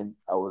excuse, then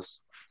I was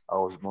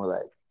more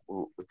like,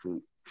 oh, okay,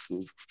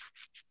 okay.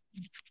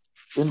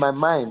 In my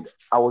mind,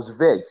 I was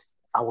vexed,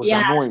 I was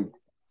yeah, annoyed,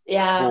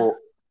 yeah. but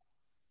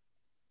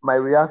my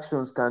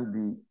reactions can't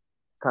be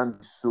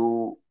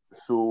so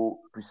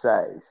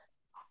precise.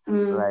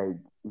 Mm, Like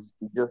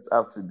it just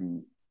have to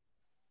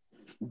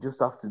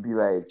be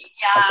like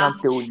I yeah.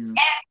 can't tell you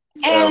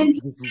And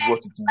this is what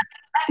it is.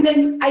 and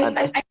then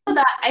And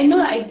I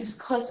know I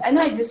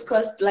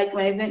discussed like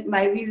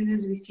my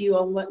reasons with you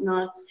and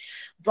whatnot,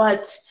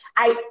 but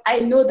I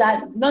know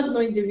that not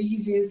knowing the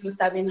reasons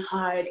must have been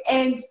hard,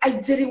 and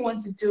I didn't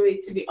want to do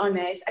it, to be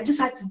honest. I just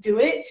had to do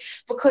it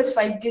because if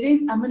I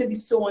didn't, I'm gonna be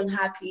so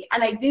unhappy,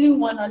 and I didn't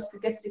want us to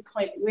get to the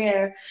point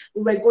where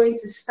we were going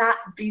to start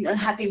being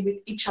unhappy with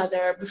each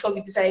other before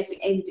we decided to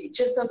end it.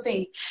 Just what I'm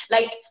saying,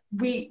 like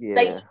we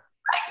like yeah,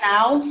 right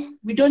now,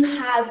 we don't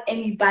have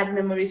any bad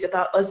memories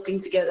about us being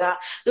together.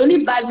 The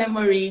only bad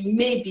memory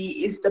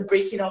maybe is the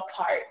breaking up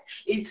part.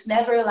 It's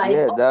never like,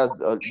 yeah,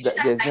 oh,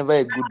 there's never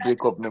a good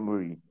breakup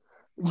memory.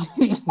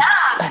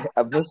 yeah.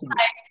 I've not seen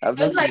I've It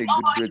not was seen like, a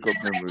oh, good she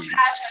breakup treated like memory.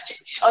 trash,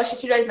 or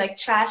she treated like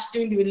trash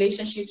during the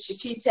relationship. She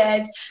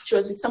cheated. She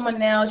was with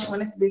someone else. She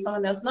wanted to be with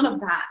someone else. None of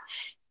that.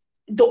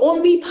 The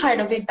only part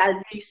of it that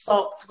really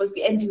sucked was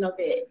the ending of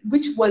it,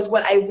 which was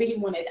what I really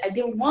wanted. I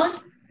didn't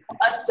want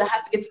us to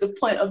have to get to the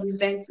point of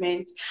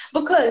resentment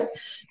because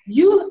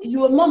you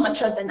were more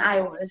mature than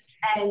I was,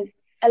 and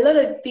a lot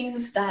of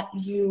things that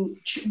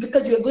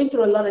because you were going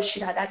through a lot of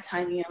shit at that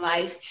time in your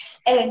life,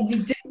 and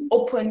you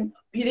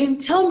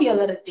didn't tell me a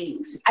lot of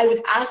things. I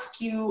would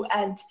ask you,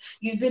 and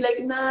you'd be like,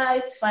 "Nah,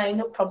 it's fine,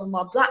 no problem,"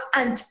 blah blah.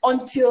 And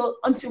until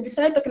we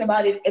started talking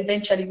about it,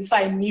 eventually, before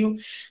I knew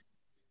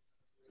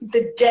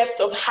the depth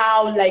of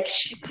how like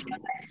shitty my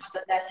life was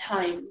at that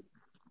time.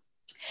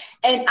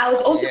 And I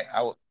was also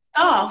Yeah,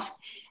 off.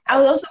 I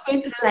I, was also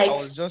going through I like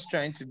was just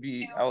trying to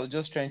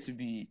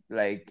be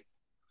like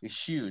a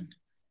shield.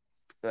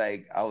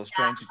 Like I was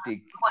trying to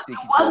take it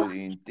all once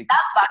in. Take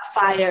that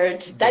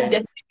backfired. That then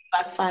definitely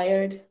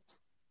backfired.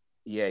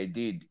 yeah, it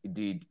did. It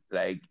did.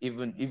 Like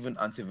even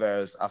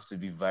antivirus have to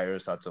be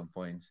virus at some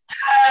point.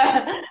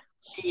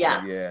 So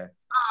Yeah. yeah.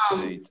 So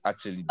Um, it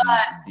actually did.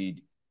 It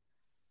did.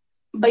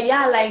 but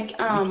yeah, like Which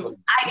was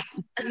I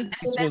it, and it,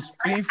 then it was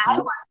like I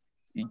painful.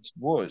 It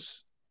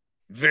was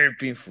very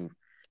painful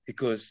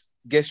because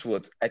guess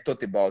what? I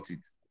thought about it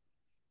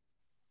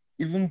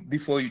even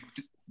before you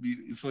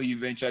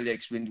eventually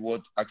explained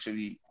what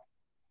actually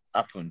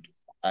happened.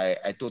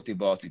 I thought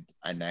about it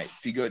and I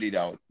figured it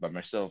out by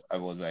myself. I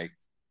was like,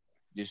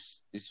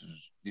 this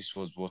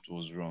was what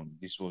was wrong.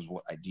 This was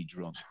what I did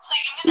wrong.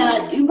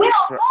 well, So no, no,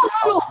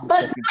 I no, was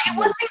but talking too it much.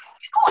 wasn't.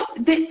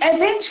 the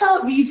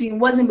eventual reason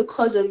wasn't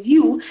because of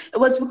you. It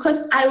was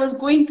because I was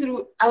going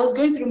through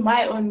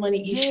my own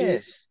money issues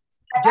Yes.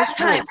 at that Guess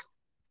time.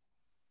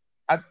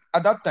 what?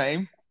 At that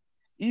time,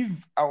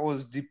 if I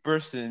was the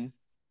person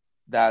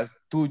that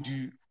told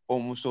you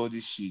almost all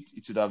this shit,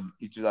 it would have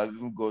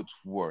even got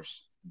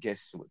worse.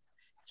 Guess what?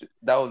 So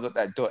that was what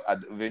I thought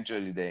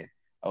eventually then.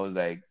 I was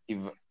like, if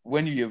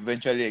when you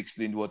eventually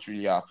explained what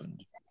really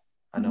happened,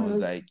 and I was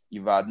Mm-hmm. like,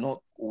 if I had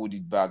not hold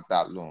it back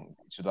that long,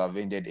 it should have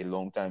ended a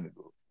long time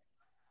ago.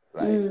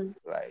 Like, Mm.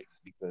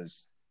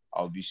 because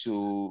I'll be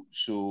so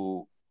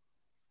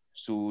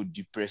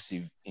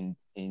depressive in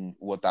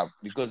what I,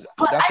 because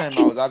But that I time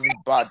I can was having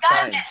bad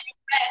regardless times. you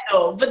were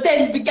though. But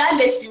then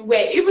regardless you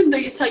were, even though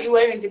you thought you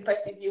weren't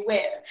depressive, you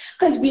were.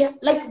 Because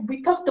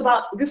we talked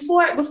about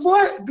before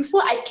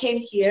I came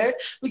here,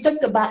 we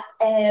talked about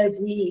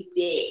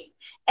everything.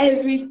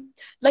 Every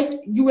like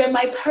you were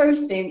my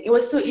person. It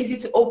was so easy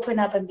to open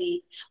up and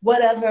be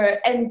whatever.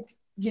 And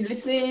you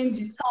listened,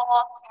 you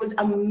talked, it was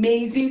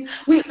amazing.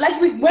 We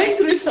went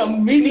through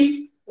some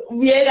really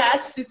weird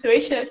ass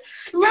situation.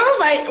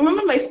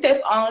 Remember my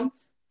step aunt?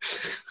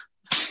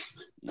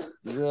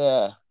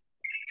 Yeah,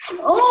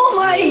 Oh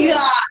my yeah.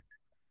 god,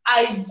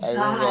 I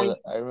died.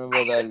 I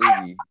remember that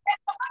lady.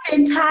 The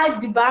entire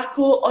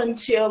debacle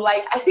until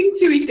like I think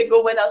 2 weeks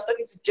ago when I was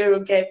talking to Joe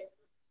again.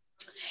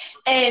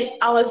 And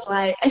I was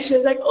like, and she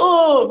was like,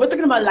 oh, we're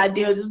talking about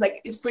Ladeo. It was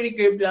like, it's pretty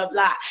good, blah,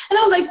 blah. And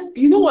I was like,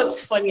 you know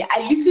what's funny?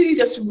 I literally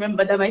just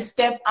remember that my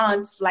step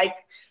aunt like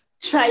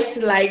tried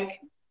to like,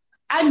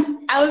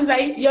 and I was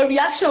like, your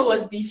reaction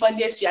was the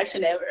funniest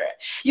reaction ever.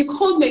 You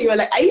called me, you were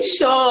like, are you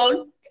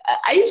sure?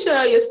 Are you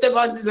sure your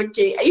stepmom is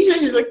okay? Are you sure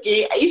she's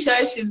okay? Are you sure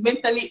she's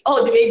mentally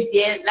all the way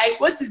there? Like,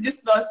 what is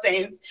this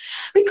nonsense?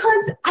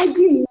 Because I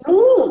didn't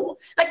know.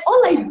 Like,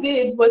 all I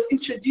did was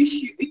introduce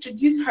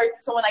her to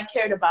someone I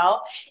cared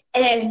about,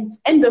 and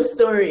end of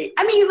story.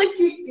 I mean, like,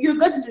 you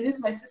got to introduce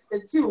my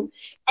sister too,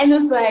 and it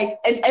was like,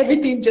 and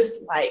everything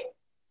just like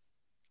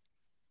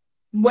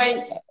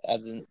went.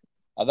 As in,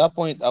 at that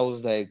point, I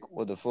was like,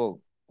 "What the fuck?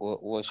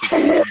 What's she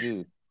trying to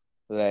do?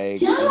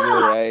 Like, are you Yeah.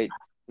 alright?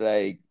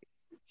 Like,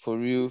 for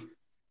real?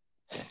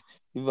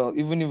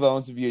 Even if I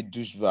want to be a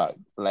douchebag,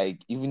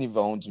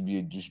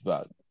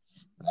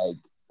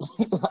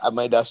 am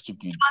I that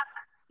stupid?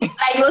 Like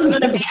it was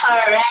gonna be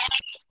her, right?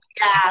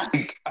 Yeah.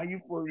 Like, are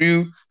you for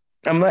real?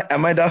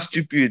 Am I that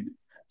stupid?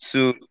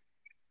 So,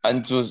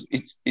 and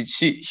it's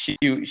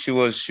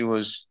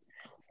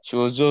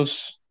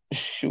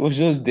she was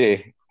just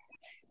there.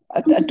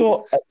 I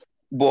thought,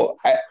 but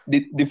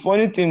the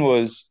funny thing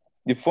was,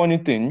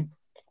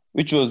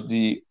 which was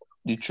the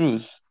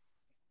truth,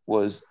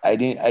 was I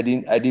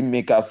didn't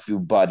make her feel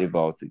bad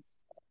about it.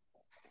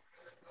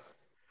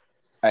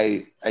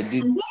 I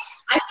did.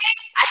 I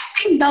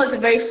think that was a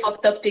very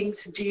fucked up thing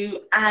to do.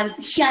 And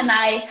she and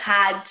I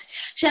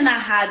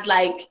had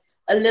like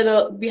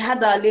we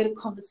had a little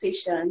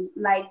conversation.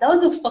 Like that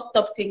was a fucked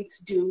up thing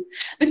to do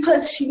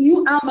because she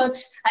knew how much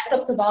I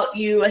talked about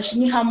you and she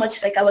knew how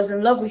much like I was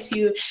in love with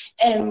you.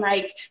 And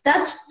like,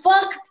 that's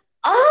fucked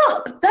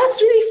up.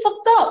 That's really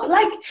fucked up.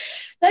 Like,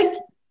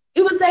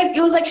 it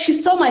was like she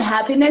saw my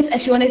happiness and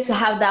she wanted to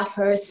have that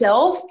for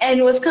herself. And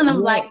it was kind of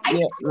Yeah, like,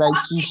 yeah. Like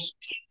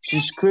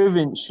she's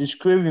craving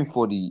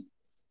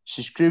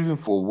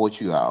for what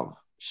you have.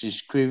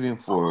 She's craving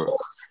for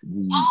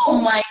the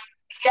oh my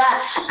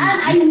God. she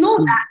And I know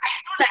that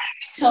you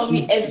didn't tell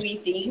me she,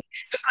 everything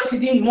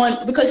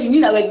because you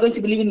knew that we are going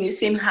to be living in the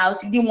same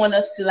house. You didn't want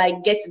us to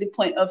like get to the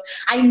point of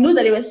I know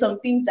that there were some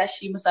things that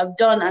she must have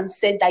done and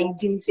said that you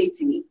didn't say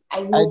to me. I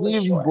I know didn't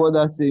for even sure.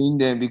 bother saying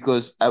them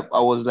because I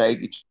was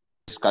like it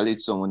escalate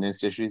some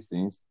unnecessary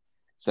things.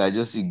 So I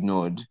just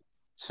ignored.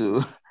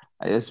 So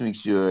I just make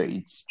sure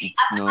it's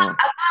not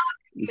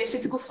In a it's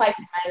physical fight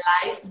in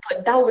my life,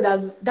 but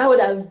that would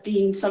have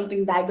been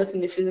something that I got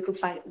in a physical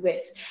fight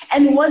with.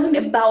 And it wasn't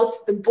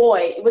about the boy.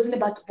 It wasn't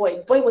about the boy.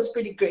 The boy was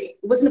pretty great.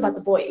 It wasn't about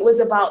the boy. It was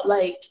about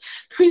like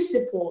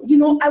principle.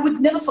 I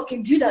would never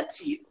fucking do that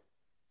to you.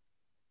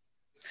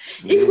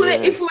 If we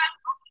yeah. if we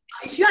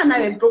if you and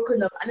I were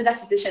broken up, another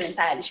situation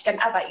entirely, she can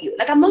have at you.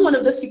 Like I'm not one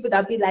of those people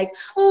that be like,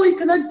 oh, you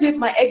cannot date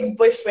my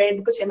ex-boyfriend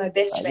because you're my I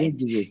best friend. don't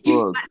give a If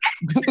fuck. my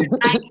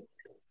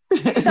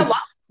ex you said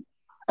what?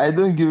 I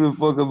don't give a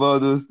fuck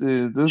about those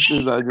things. Those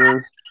things are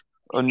just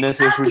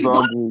unnecessary Exactly.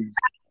 boundaries.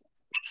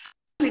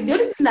 The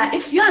only thing that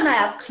if you and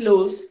I are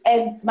close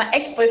and my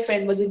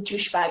ex-boyfriend was a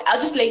douchebag,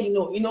 I'll just let you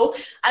know.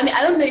 I mean,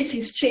 I don't know if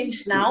he's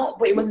changed now,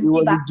 but it It wasn't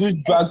me was back a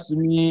then. douchebag to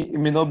me. It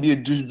may not be a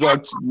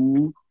douchebag to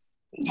you.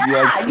 We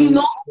are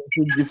Yeah,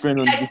 so different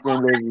on like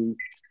different levels.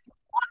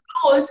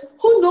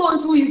 who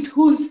knows who is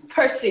whose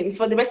person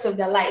for the rest of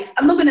their life.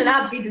 I'm not gonna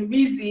now be the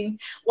reason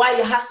why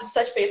you have to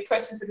search for a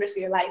person for the rest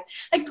of your life.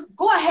 Like,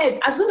 go ahead.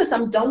 As long as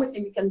I'm done with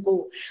him, you can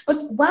go. But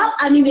while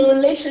I'm in a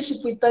relationship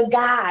with the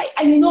guy,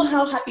 and you know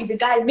how happy the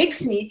guy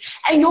makes me,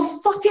 and you're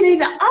fucking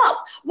it up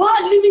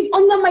while living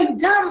under my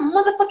damn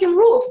motherfucking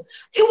roof.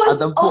 It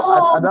was At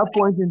that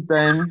point in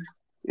time,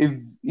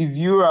 if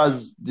you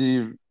as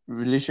the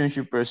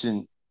relationship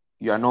person,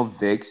 you are not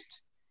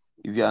vexed,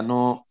 if you are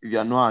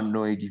not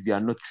annoyed, if you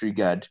are not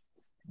triggered,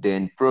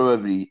 then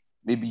probably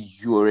maybe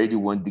you already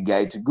want the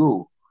guy to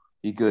go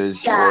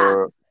because Yeah.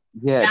 or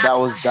yeah, that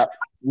was that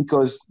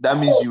because that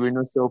means you were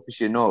not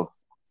selfish enough.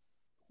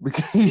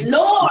 Because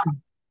Lord,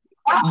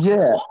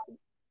 yeah,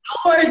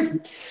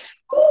 Lord.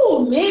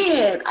 Oh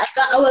man,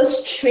 I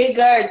was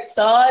triggered,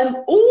 son.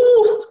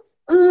 Ooh,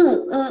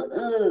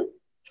 mm.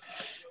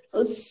 It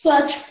was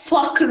such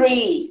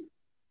fuckery.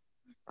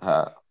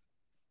 uh,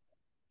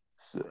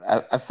 so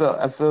I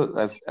felt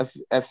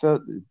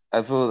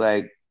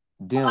like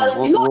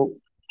damn You know,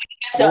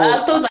 so I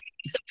what told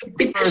myself to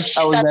beat the first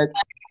I shit was out. like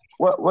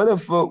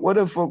what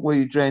the fuck were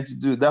you trying to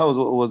do? That was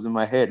what was in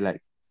my head.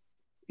 Like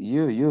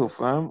you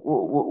fam,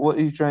 what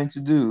are you trying to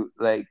do?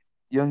 Like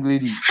young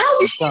lady, How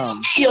did be she even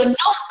calm. get your number?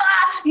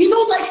 You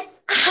know, like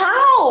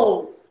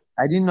how?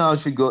 I didn't know how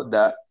she got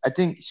that. I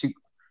think she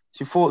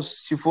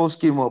first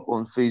came up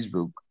on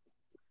Facebook.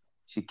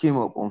 She came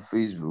up on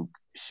Facebook.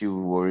 She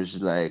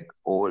was like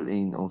all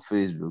in on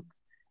Facebook,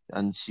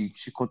 and she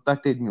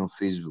contacted me on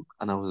Facebook,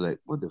 and I was like,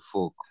 what the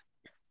fuck?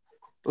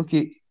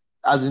 Okay,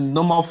 as in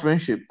normal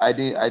friendship, I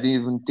didn't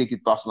even take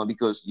it personal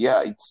because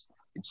yeah,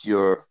 it's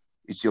your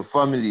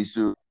family,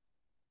 so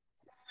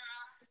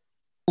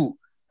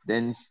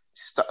then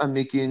start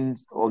making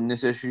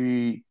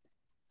unnecessary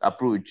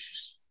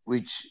approach,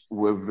 which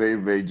were very,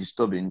 very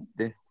disturbing.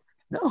 Then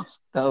that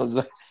was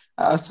why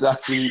I have to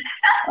actually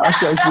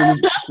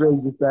press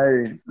the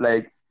siren.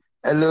 Like,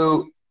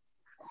 hello,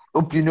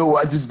 hope you know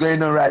what is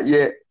going on right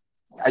here.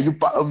 Are you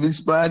part of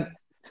this plan?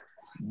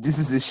 This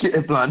is a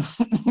shit plan.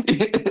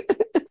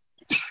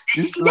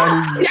 This Yeah, plan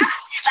is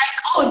that's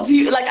like, oh, do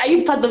you like? Are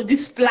you part of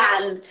this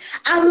plan?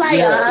 I'm like,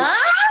 yeah.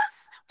 huh?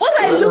 What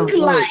do I What look the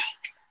like? fuck?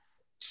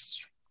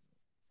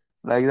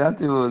 Like that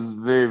thing was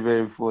very,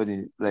 very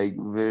funny. Like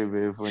very,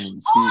 very funny.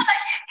 Oh, like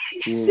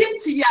it She seemed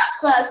to you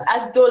at first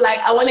as though like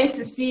I wanted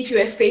to see if you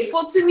were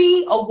faithful to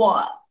me or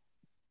what.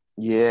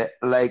 yeah,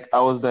 like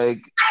I was like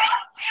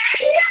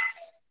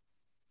Yes.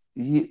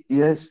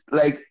 Yes,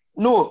 like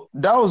no,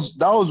 that was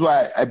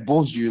why I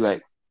buzzed you.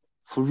 Like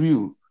for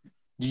real,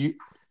 do you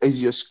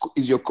is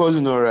your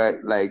cousin all right?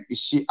 Like is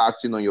she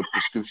acting on your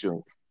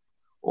prescription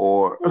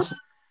or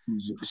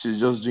she's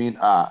just doing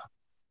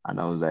And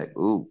I was like,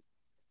 oh,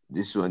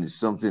 this one is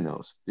something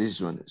else.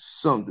 This one is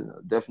something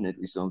else.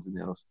 Definitely something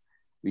else,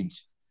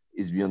 which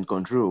is beyond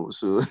control.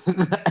 So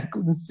I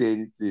couldn't say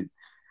anything.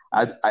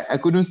 I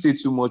couldn't say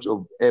too much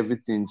of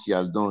everything she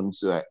has done.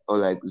 So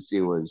all I could say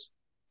was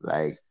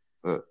like,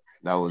 uh,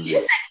 that was You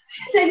it. said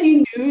she said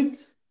you nude.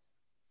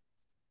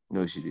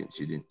 No, she didn't.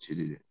 She didn't. She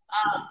didn't.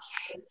 She didn't.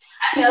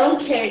 I mean, I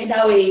don't care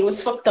either way. It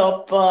was fucked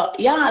up, but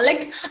yeah, like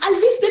at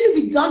least let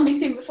me be done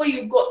with it before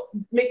you go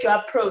make your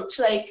approach.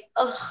 Like,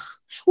 ugh,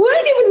 we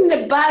weren't even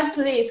in a bad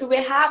place. We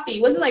were happy.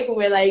 It wasn't like we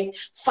were like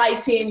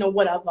fighting or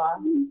whatever.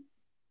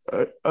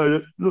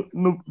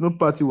 No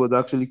party was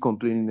actually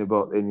complaining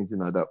about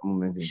anything at that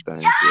moment in time.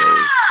 So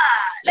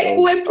Yeah, like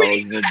we were I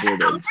pretty was good. not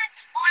bothered.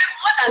 We were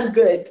more than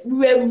good.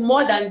 We were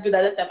more than good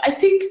at that time. I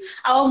think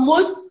our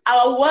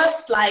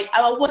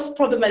worst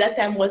problem at that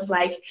time was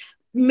like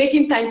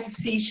making time to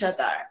see each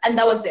other, and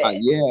that was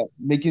it. Yeah,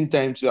 making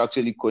time to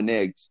actually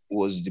connect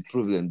was the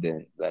problem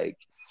then. Like,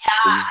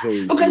 it was Yeah,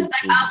 very, because very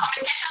like our problem.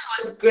 communication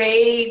was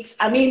great.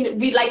 I mean,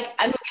 we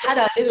had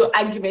our little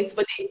arguments,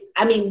 but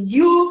I mean,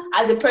 you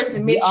as a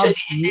person made sure they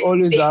We ended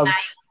always staying have,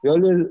 nice.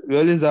 we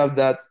always have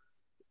that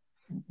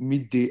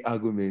midday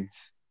argument.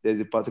 There's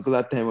a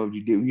particular time of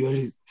the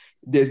day.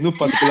 There's no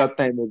particular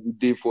time of the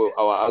day for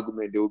our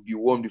argument. There will be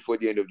one before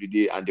the end of the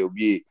day, and there will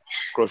be a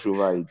crush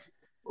over it,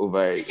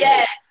 like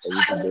Yes, so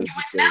everything you just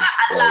would because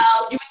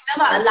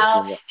never like I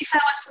allow. prefer If I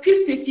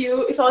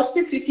was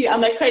pissed with you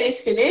and my credit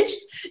finished,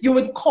 you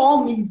would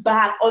call me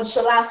back on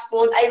Shola's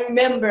phone. I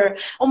remember.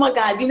 Oh my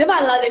God, you never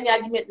allowed any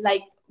argument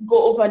like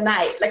go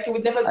overnight. Like it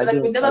would never, like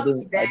we'd never go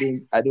to bed.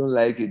 I don't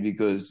like it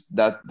because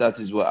that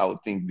is what I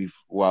would think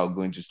before while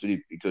going to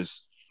sleep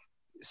because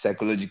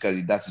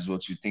psychologically that is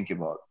what you think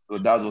about. So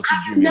that's what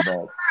you dream No,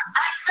 about.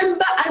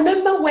 I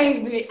remember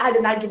when we had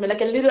an argument,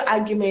 like a little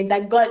argument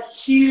that got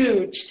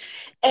huge,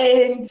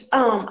 and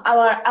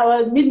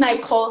our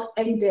midnight call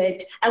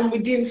ended, and we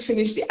didn't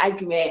finish the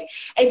argument.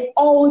 And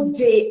all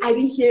day, I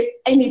didn't hear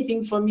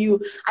anything from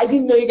you. I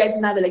didn't know you guys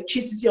didn't have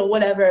electricity or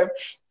whatever.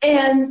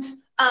 And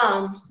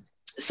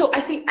so I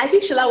think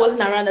Shola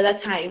wasn't around at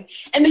that time.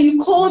 And then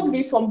you called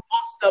me from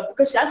bus stop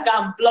because she had to go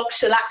and block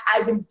Shola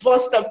at the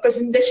bus stop because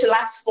you needed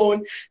Shola's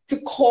phone to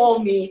call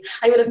me.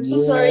 And you were like, I'm so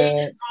sorry.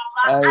 Yeah,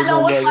 I And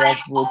I was remember like, that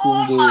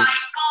fucking oh day.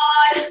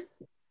 my God.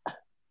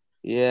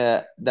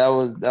 Yeah, that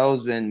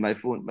was when my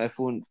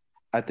phone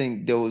I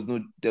think there was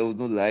no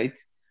light.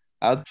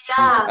 Yeah.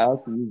 I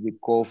had to use the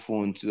call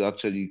phone to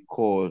actually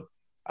call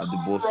at the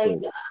Oh bus my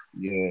stop. God.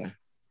 Yeah.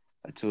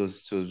 It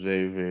was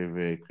very, very,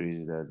 very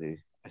crazy that day.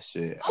 I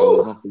swear. I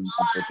was Ooh, not feeling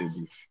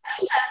comfortable.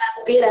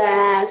 Shola beat her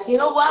ass. You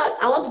know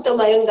what? I want to tell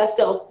my younger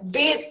self,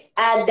 beat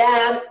a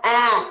damn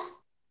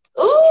ass.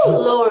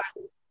 Oh Lord.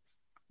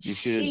 You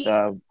shouldn't She,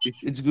 have.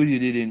 It's good you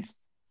didn't.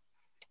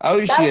 How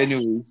is she that's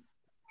anyways?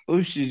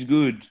 Oh, she's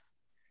good.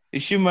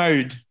 Is she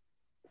married?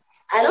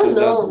 I don't So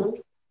know.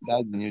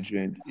 that's the new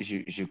trend.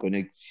 You should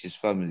connect his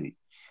family.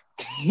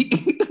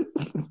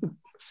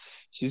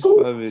 She's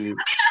family. And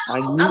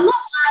I'm you, not mad.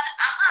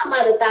 I'm not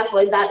mad at that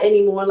for that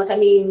anymore. Like I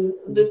mean,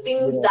 yeah, the like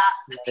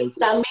things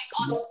that make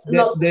us there,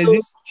 not there's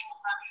this close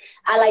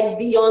are like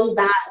beyond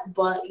that.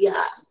 But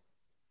yeah,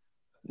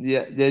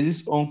 yeah, there's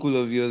this uncle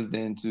of yours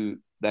then too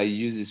that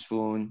uses his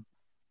phone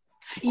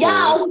to yeah.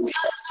 call. Uncle Bill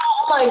too.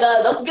 Oh my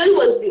God, Uncle Bill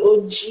was the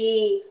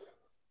OG.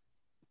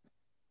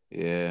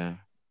 Yeah,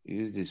 he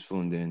used his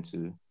phone then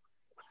too.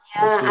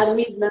 That Yeah, at was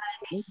midnight.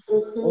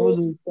 all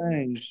Mm-hmm. those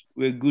times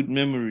were good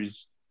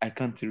memories I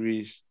can't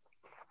erase.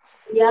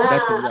 That is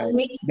Yeah, why at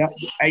midnight.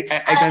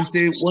 that I can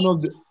say one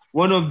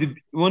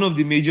of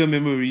the major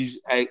memories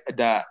I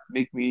that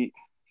make me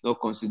not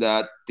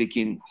consider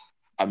taking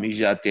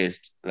amnesia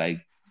test. Like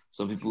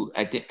some people,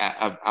 I think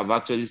I've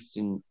actually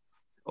seen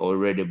or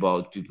read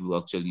about people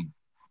actually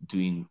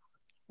doing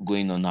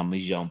going on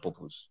amnesia on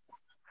purpose,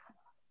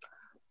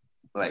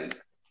 like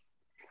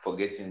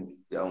forgetting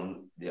their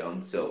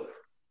own self.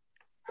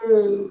 So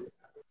Mm,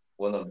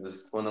 one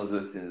of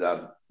those things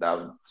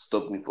that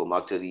stopped me from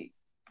actually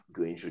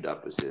going through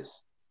that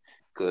process.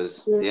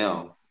 Because mm.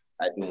 damn,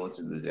 I didn't want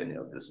to lose any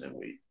of those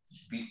memories.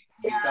 Yeah,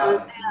 Bitter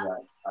until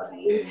at the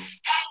same. end,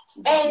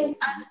 it And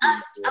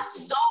became I'm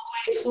so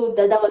grateful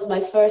that that was my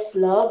first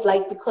love,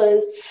 like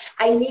because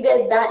I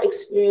needed that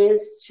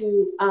experience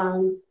to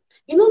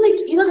you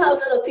know how a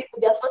lot of people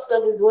their first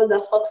love is the one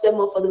that fucks them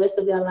up for the rest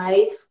of their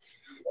life.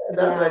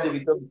 that's why Yeah. they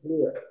become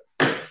player.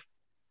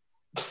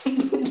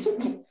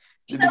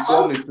 They So,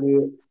 become a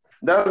player.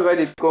 That's why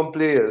they become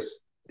players.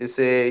 They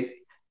say,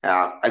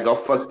 I got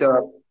fucked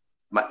up.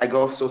 I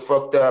got so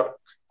fucked up,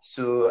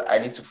 so I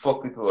need to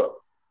fuck people up.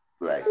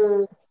 Like,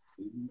 mm,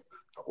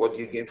 what do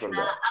you gain from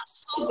that? I'm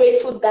so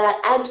grateful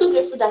that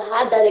I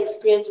had that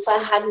experience before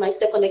I had my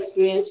second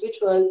experience, which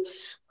was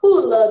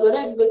oh Lord, when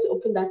I'm going to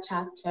open that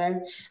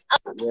chapter.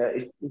 Yeah,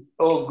 it's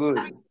all good.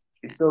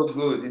 It's so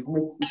good. It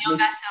Younger makes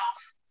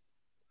self.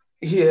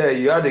 Yeah,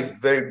 you had a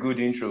very good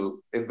intro,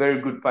 a very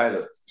good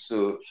pilot.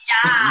 So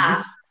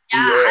Yeah.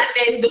 Yeah. yeah,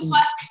 And then the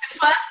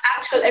first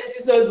actual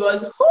episode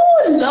was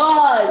oh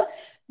Lord.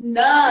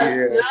 No,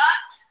 yeah.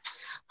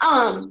 sir.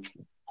 Um,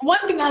 one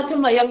thing I tell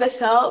my younger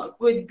self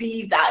would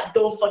be that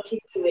don't fucking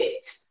do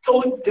it.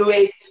 Don't do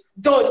it.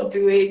 Don't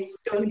do it.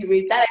 Don't do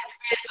it. That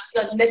experience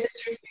was not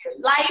necessary for your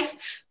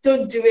life.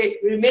 Don't do it.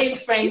 Remain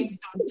friends.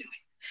 Don't do it.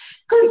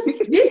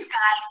 Because this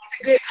guy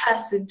is a great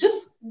person.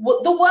 Just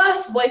the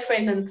worst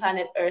boyfriend on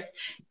planet Earth.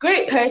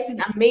 Great person,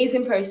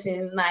 amazing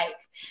person. Like,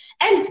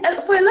 and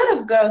for a lot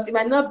of girls, it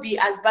might not be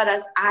as bad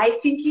as I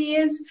think he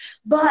is,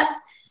 but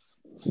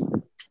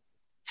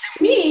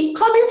me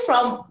coming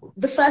from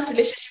the first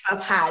relationship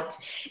I've had,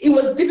 it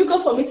was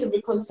difficult for me to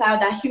reconcile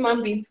that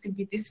human beings could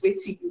be this way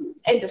to you.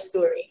 End of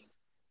story.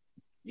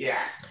 Yeah.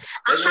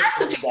 Let's I just had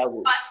put such a it that good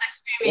way. first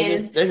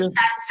experience that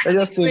Let's second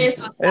just save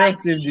experience was let's like,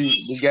 just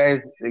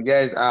save the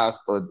guys ass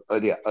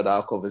on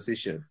our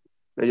conversation.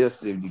 Let's just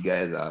save the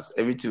guys ass.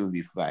 Everything will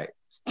be fine.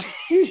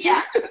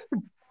 yeah,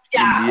 In the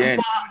yeah.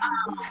 end, But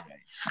everything will be fine.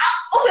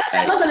 obviously,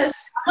 Like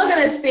I'm not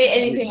gonna say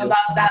anything just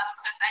about that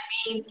because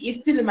I mean, he's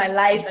still in my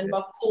life and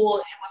we're cool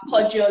and we're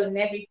cordial and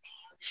everything.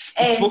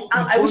 And the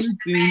I wish him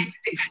funny the thing. best.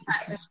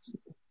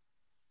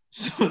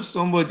 He's a great person.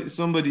 So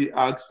somebody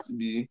asked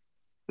me,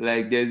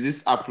 like, there's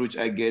this approach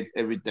I get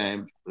every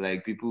time,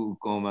 like people will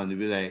come and they'll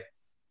be like,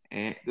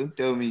 don't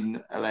tell me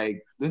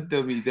don't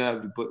tell me you don't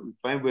have a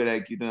fine boy,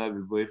 like you don't have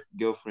a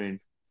girlfriend.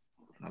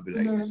 And I'll be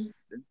like,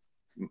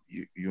 Mm-hmm.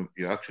 yes,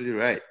 you're actually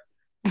right.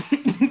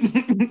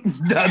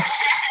 That's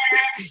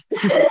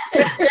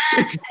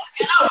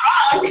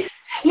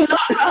You're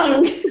not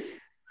wrong.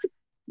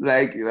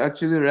 like you're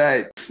actually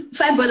right.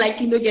 Fine, but like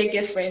you know, get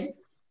girlfriend.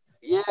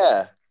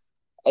 Yeah.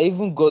 I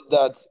even got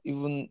that.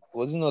 Even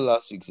was it not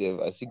last week? Sef,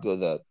 I still got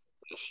that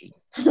shit.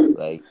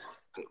 Like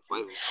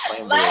fine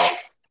boy, My like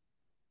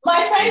my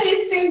yeah. friend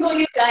is single,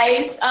 you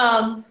guys.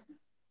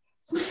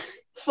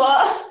 For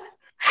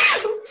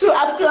to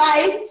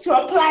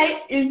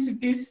apply into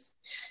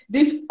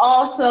this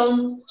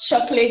awesome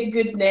chocolate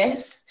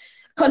goodness,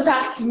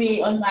 contact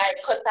me on my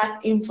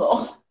contact info.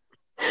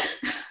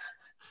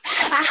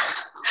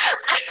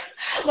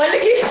 We're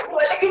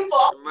looking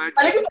for we're Imagine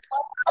looking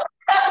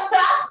for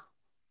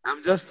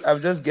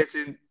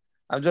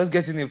I'm just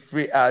getting a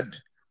free ad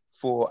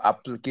for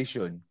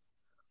application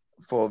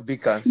for yes,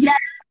 vacancy. yes,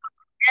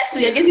 so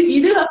you're getting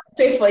you don't have to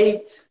pay for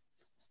it.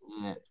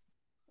 Yeah.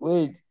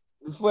 Wait,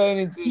 before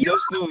anything,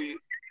 just know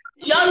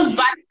Young young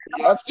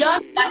you have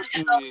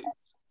to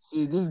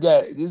see this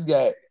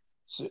guy.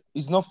 So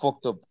he's not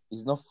fucked up.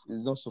 He's not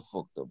so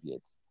fucked up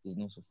yet. He's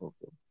not so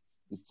fucked up.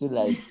 He's still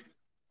like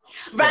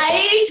proper.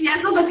 right? He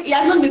has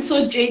not been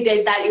so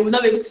jaded that he will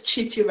not be able to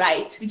treat you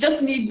right. We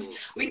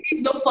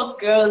need no fuck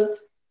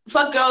girls.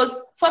 Fuck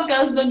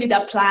girls don't need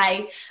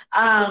apply.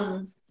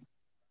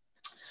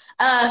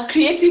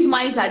 Creative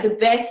minds are the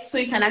best, so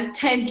you can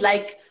attend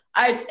like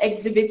art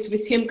exhibits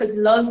with him because he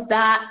loves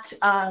that.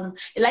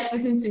 He likes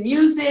listening to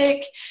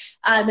music.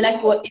 He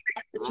likes what he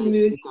likes watching Like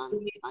movies.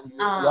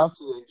 you have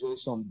to enjoy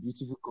some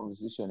beautiful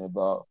conversation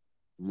about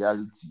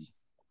reality.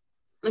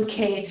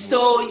 Okay,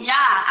 so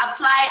yeah,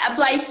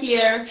 apply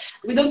here.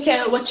 We don't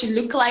care what you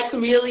look like,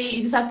 really.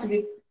 You just have to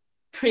be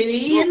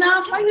pretty No,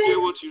 enough, I I don't care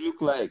guess. what you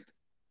look like.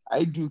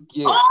 I do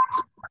care. Oh,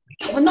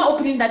 we're not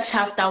opening that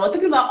chapter. We're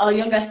talking about our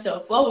younger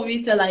self. What would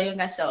we tell our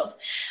younger self?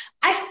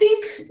 I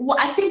think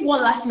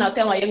one last thing I'll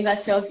tell my younger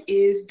self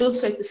is don't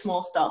sweat the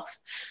small stuff.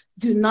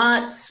 Do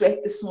not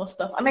sweat the small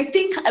stuff. And I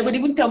think I would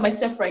even tell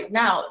myself right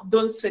now,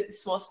 don't sweat the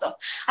small stuff.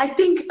 I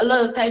think a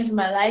lot of times in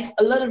my life,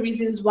 a lot of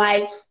reasons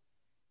why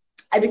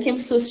I became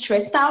so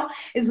stressed out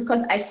is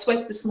because I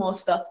sweat the small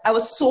stuff. I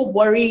was so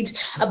worried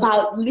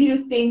about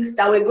little things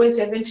that were going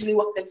to eventually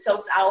work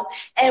themselves out.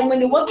 And when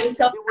they work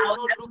themselves They were out,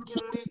 not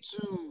looking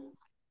little.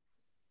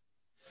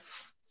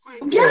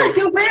 yeah, Freaking.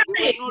 they're wearing They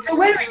were it. not They're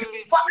wearing looking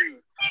it. But little.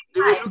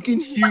 They were looking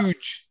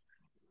huge.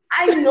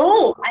 I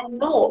know.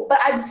 But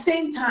at the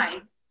same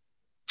time,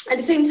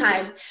 as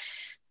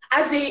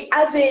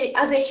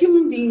a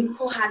human being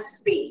who has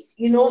faith,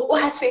 who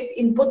has faith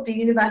in both the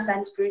universe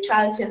and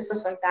spirituality and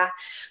stuff like that,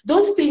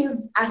 those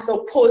things are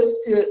supposed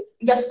to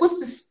you're supposed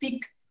to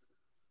speak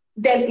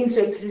them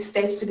into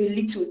existence to be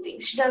little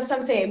things. You know what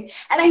I'm saying?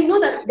 And I know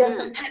that there's Yes.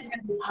 sometimes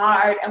gonna be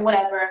hard and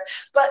whatever,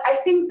 but I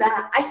think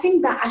that I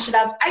should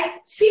have I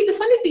see the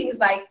funny thing is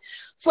like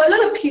for a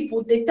lot of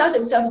people they tell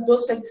themselves don't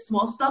sweat the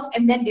small stuff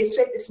and then they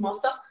sweat the small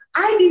stuff.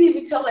 I didn't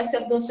even tell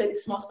myself don't sweat the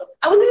small stuff.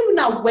 I wasn't even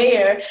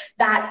aware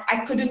that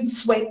I couldn't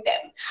sweat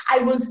them. I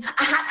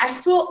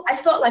felt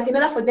like in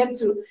order for them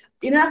to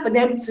be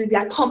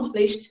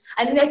accomplished,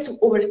 I needed to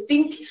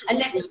overthink, I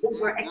needed to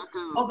That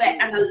kind of thing.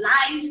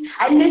 overanalyze, That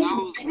I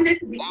needed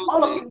to be was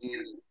all of like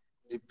these.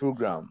 the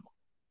program.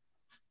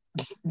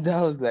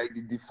 That was like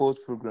the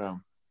default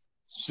program.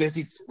 Sweat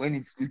it when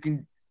it's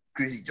looking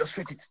crazy. Just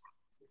sweat it.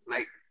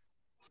 Like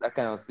that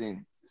kind of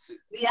thing. So, at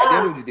the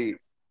end Yeah. of the day,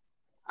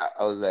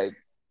 I was like,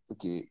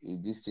 okay,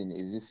 if this thing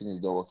is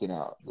not working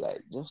out,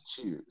 like just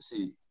chill.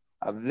 See,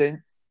 I've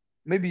learned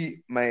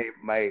maybe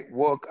my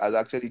work has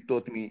actually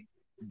taught me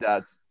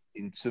that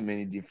in so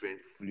many different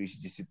foolish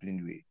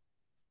disciplined way.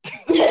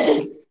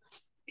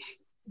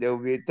 There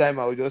will be a time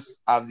I will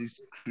just have this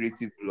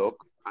creative block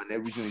and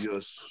everything will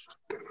just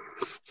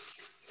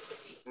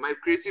my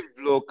creative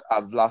block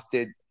have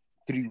lasted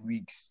 3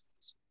 weeks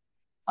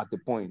at the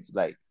point.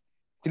 Like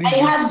three I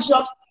had weeks.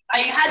 jobs. I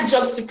had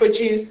jobs to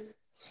produce.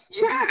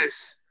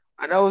 Yes.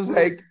 And I was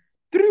like,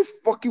 3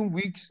 fucking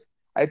weeks.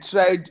 I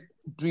tried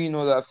doing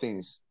other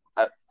things.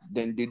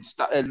 Then they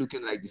started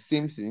looking like the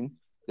same thing.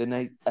 Then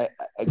I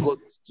got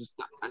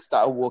to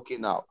start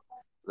working out,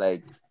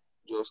 like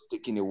just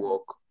taking a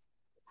walk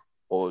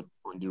or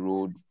on the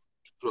road,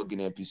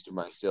 plugging a piece to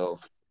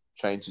myself,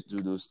 trying to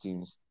do those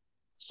things,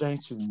 trying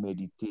to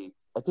meditate.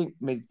 I think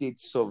meditate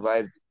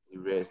survived the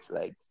rest.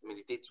 Like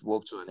meditate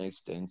worked to an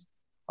extent.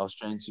 I was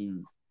trying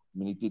to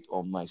meditate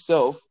on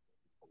myself,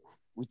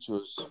 which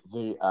was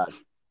very hard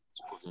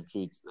to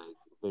concentrate, like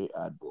very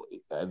hard.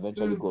 But I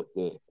eventually Mm. got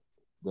there.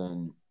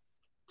 Then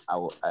I,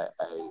 wa- I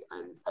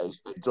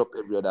dropped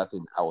every other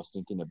thing I was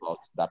thinking about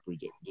that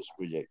project, those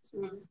projects.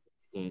 Mm.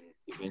 Then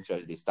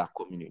eventually they start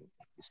coming in.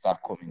 They start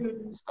coming in. They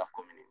Mm. start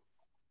coming in.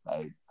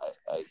 Like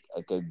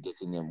I kept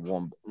getting them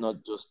one,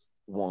 not just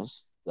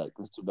once, like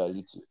little by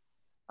little.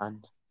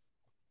 And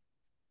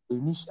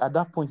at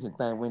that point in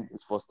time when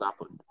it first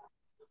happened,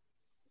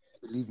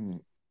 believe me,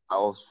 I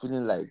was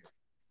feeling like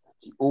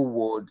the whole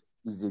world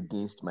is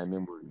against my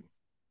memory.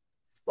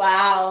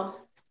 Wow.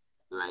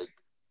 Like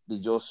they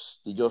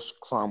just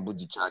scrambled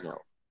the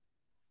channel.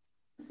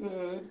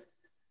 Mm.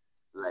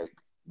 Like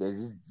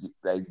there's this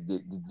like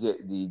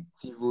the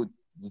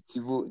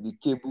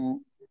cable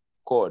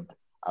cord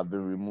have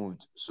been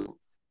removed, so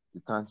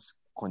you can't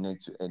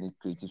connect to any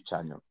creative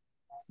channel.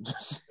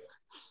 Just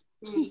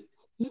Mm.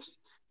 you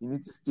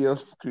need to stay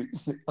off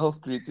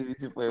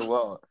creativity for a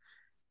while.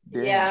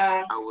 Then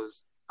Yeah. I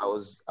was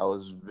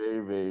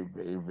very, very,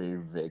 very, very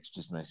vexed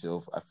with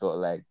myself. I felt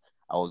like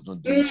I was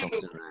not doing Mm.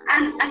 something right.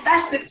 And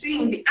that's the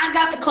thing. The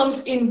anger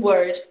becomes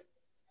inward.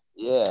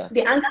 Yeah,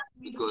 The anger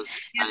comes, because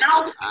you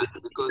know, because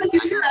because you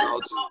I feel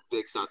don't as know how to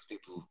vex at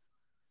people.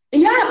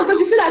 yeah, because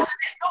you feel as though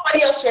there's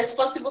nobody else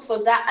responsible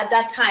for that at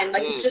that time.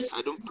 Like it's Yes, just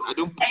and I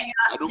don't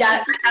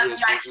yeah, put people you're in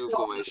responsible your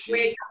for my own shit.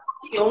 way, you're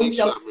putting I your own make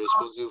sure self. I'm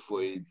responsible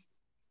for it.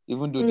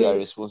 Even though they are Mm.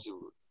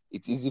 responsible,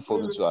 it's easy for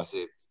me Mm. to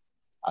accept.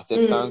 Mm.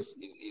 Acceptance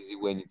is easy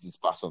when it is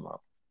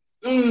personal.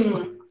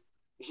 Mm.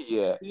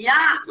 Yeah,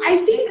 Yeah, because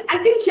I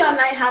think you and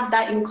I have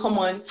that in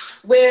common.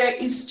 Where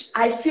it's,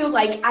 I feel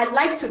like I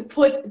like to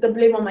put the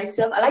blame on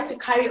myself. I like to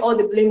carry all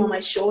the blame on my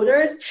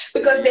shoulders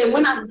because then yes,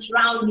 when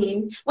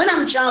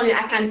I'm drowning,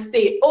 I can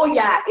say, "Oh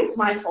yeah, it's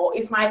my fault.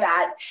 It's my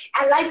bad."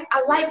 I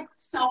like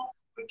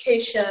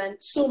self-deprecation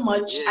so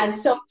much and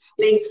yes,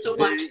 self-blame it's so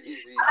much. very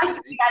easy. I like It's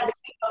to the be at the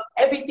blame of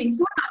everything. So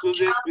when I'm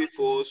closest way drowning,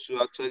 for us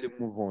to actually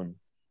move on.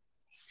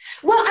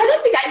 well, I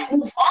don't think I Because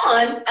move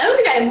on. I don't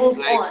think I move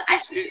like on.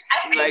 it's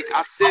like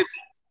accept.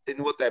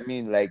 in what I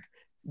mean, like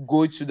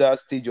go to that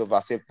stage of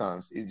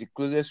acceptance is the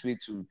closest way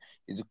to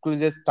is the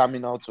closest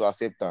terminal to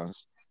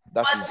acceptance.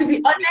 That But to is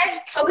be honest,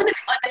 if we're gonna be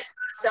honest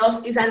with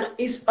ourselves,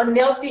 is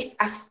unhealthy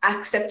as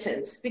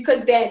acceptance,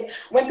 because then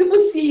when people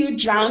see you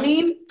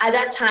drowning at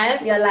that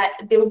time, you're like,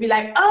 they will be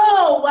like,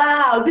 oh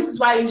wow, this is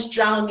why he's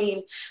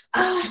drowning.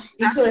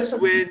 He's so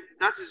responsible.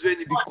 that is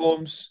when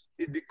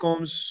it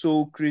becomes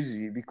so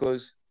crazy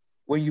because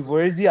when you've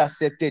already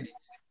accepted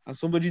it and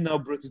somebody now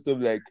brought it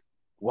up like,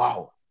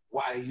 wow,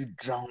 why are you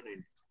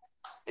drowning?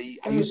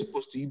 Are you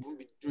supposed to even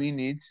be doing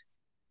it?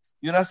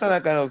 You understand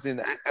that kind of thing?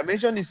 I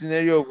mentioned the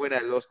scenario of when I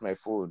lost my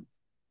phone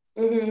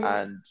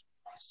and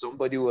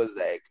somebody was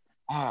like,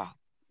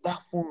 that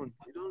phone,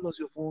 you don't lose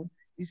your phone.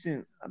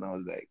 Listen, and I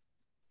was like,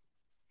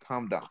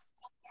 calm down.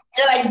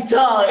 You're like,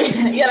 dog.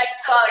 You're like,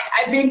 dog.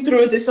 I've been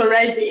through this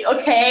already.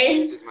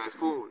 Okay. It is my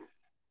phone,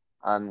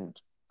 and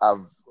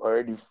I've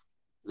already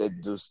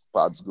let those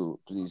parts go.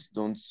 Please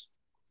don't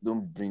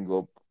bring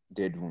up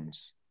dead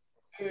wounds.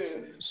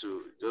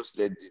 So just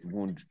let the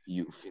wound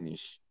heal,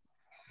 finish.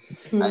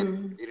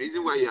 And the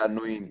reason why you're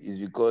annoying is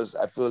because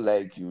I feel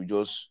like you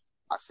just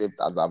accept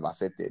as I've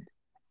accepted.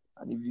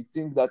 And if you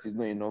think that is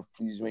not enough,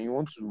 please, when you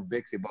want to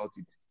vex about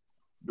it,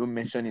 don't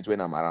mention it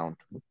when I'm around.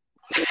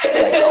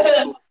 Like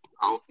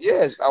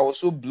I was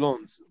so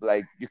blunt.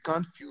 Like you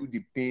can't feel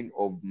the pain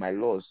of my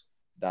loss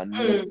than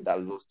me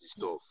that lost the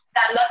stuff.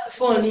 That lost the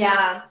phone,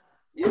 yeah.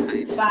 Yeah,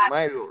 it's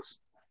my loss.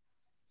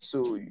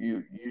 So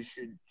you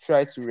should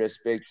try to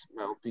respect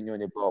my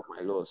opinion about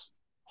my loss.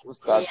 Don't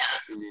start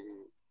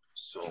feeling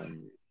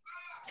some.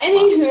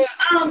 Anywho,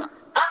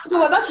 so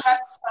we're about to wrap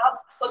this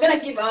up. We're gonna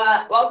give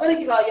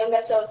our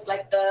younger selves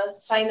like the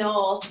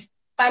final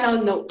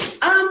note.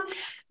 On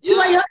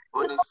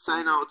a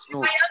sign out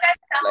note,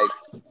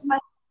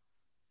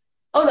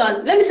 hold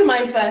on, let me see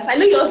mine first. I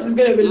know yours is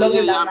gonna be longer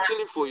than mine. I'm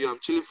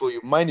chilling for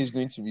you. Mine is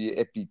going to be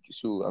epic,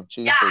 so I'm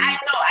chilling for you. I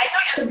know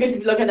yours is going to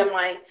be longer than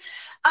mine.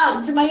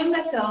 To my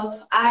younger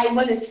self, I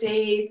want to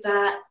say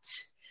that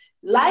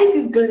life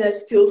is gonna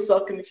still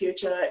suck in the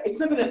future. It's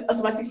not gonna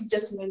automatically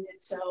just mend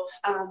itself.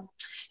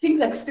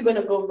 Things are still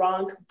gonna go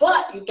wrong,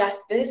 but you got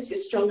this. You're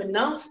strong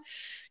enough.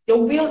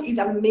 Your will is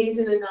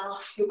amazing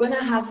enough. You're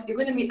gonna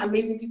meet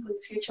amazing people in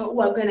the future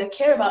who are gonna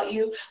care about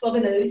you, who are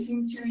gonna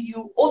listen to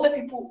you. All the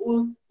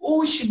people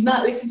who should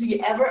not listen to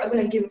you ever are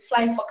gonna give a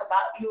flying fuck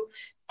about you,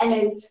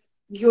 and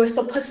your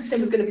support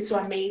system is going to be so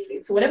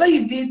amazing. So whatever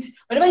you did,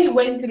 whatever you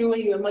went through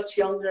when you were much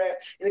younger,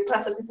 in a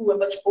class of people who were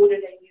much older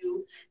than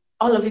you,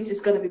 all of it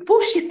is going to be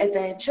bullshit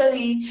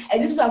eventually.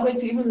 And these people are going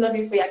to even love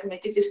you for your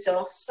argumentative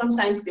self.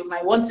 Sometimes they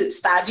might want to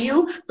stab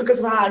you because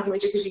of how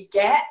argumentative you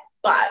get,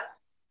 but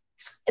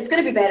it's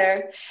going to be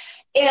better.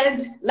 And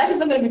life is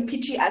not going to be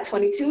peachy at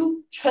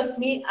 22. Trust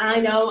me,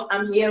 I know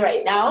I'm here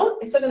right now.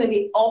 It's not going to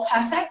be all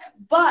perfect,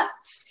 but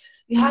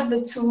you have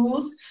the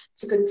tools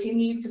to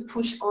continue to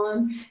push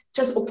on.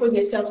 Just open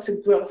yourself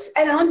to growth.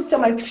 And I want to tell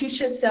my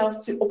future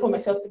self to open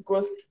myself to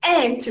growth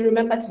and to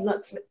remember to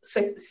not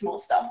sweat the small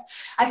stuff.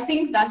 I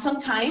think that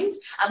sometimes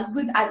I'm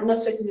good at not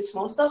sweating the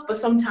small stuff, but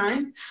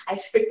sometimes I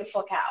freak the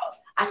fuck out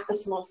at the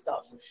small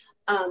stuff.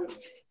 But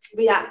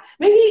yeah,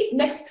 maybe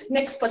next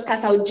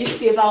podcast I'll just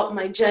say about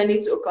my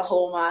journey to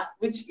Oklahoma,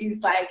 which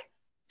is like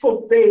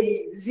for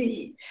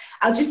crazy.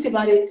 I'll just say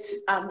about it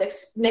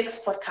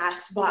next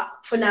podcast. But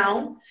for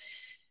now,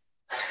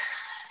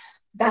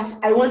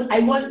 I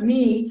want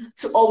me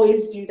to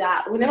always do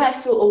that. Whenever I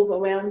feel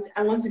overwhelmed,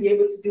 I want to be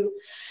able to do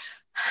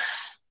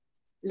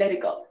let it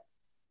go.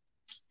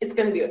 It's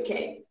gonna be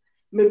okay.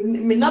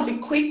 May not be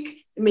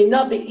quick, it may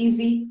not be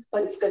easy,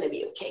 but it's gonna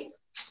be okay.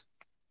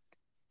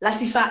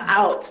 Latifa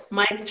out,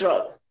 mic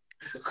drop.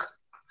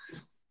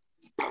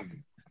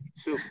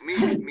 So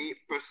me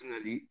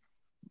personally,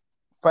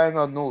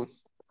 final note,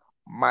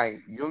 my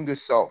younger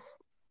self,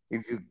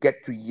 if you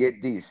get to hear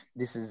this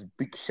is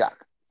Big Shaq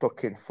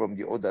talking from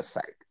the other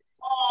side.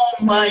 Oh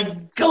my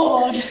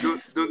God.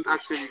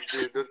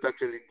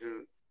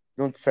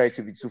 Don't try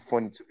to be too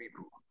funny to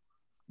people.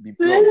 Be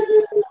blunt.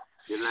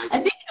 I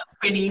think you're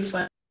pretty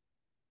funny.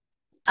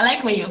 I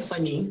like when you're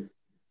funny.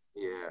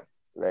 Yeah,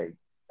 like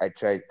I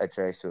try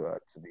so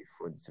hard to be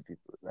funny to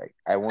people. Like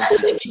I want to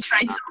think you try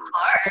so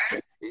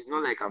hard. It's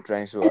not like I'm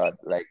trying so hard.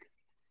 Like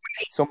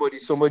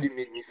somebody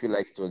made me feel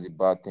like it was a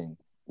bad thing,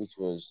 which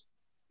was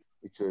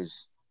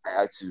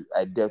I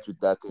dealt with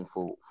that thing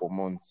for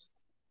months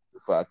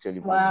before actually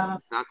moving on.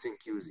 That thing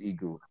kills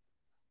ego.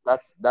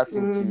 That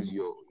thing kills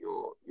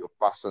your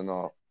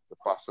personal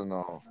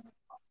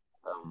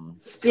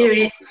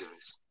spirit.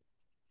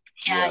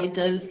 Yeah, it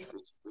does.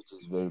 Which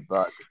is very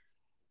bad.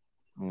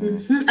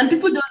 Mm-hmm. And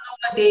people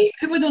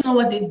don't know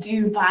what they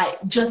do by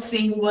just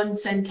saying one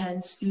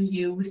sentence to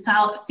you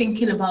without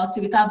thinking about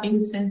it, without being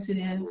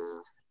sensitive.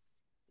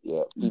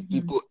 Yeah. Mm-hmm.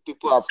 People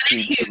have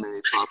killed so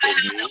many parts of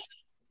me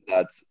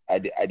that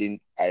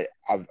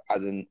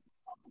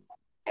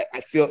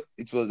I feel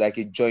it was like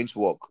a joint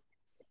work.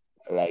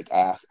 Like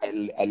I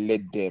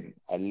let them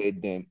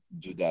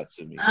do that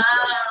to me.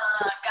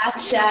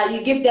 Gotcha.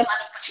 You give them an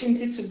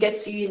opportunity to get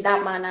to you in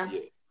that manner.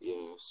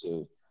 Yeah.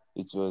 So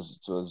it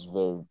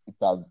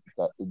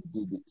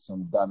did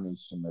some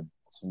damage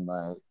to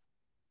my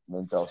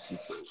mental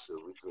system. So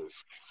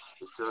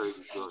it's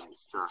already done.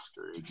 It's trashed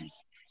already.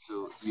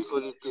 So the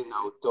only thing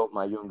I would tell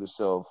my younger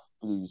self,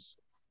 please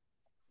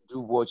do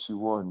what you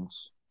want,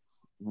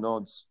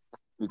 not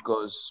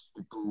because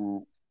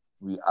people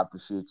will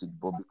appreciate it,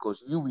 but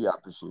because you will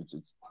appreciate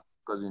it.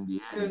 Because in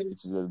the end,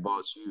 it is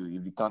about you.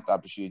 If you can't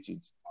appreciate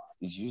it,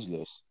 it's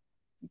useless.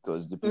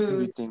 Because the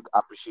people you think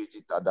appreciate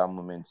it at that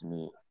moment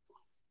may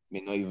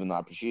not even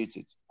appreciate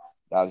it.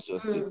 That's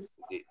just it.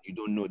 You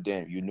don't know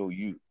them, you know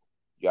you.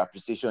 Your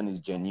appreciation is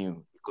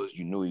genuine because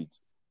you know it.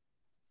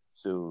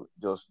 So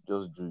just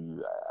do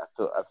you.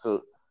 I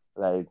felt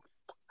like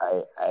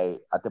I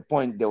at the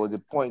point there was a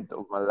point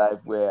of my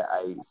life where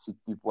I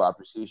seek people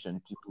appreciation,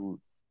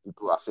 people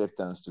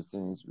acceptance to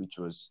things, which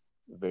was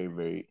very,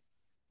 very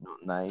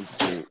not nice.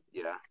 So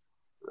yeah,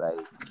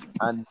 like,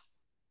 and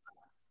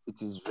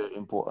it is very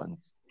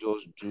important.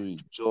 Just do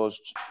it.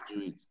 Just do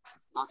it.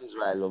 That is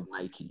why I love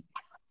Nike.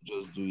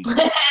 Just do it.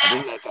 I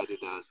don't like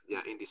Adidas. They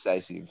are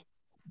indecisive.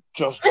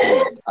 Just do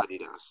it,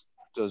 Adidas.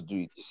 Just do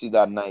it. You see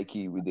that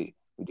Nike with the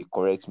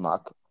correct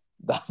mark?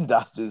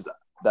 That is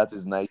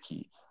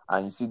Nike.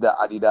 And you see that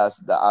Adidas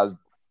that has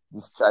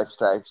the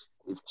stripes.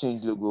 They've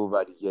changed logo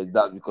over the years.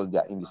 That's because they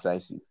are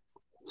indecisive.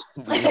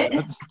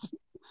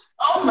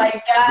 Oh my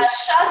God!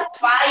 Shots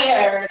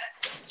fired.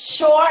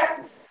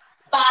 Short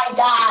by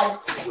that.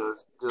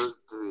 Just do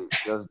it.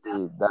 Just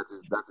do it.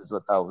 That is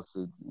what I would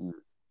say to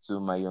you, to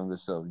my younger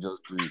self.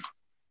 Just do it.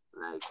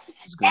 Like, it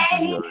is going to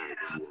be alright.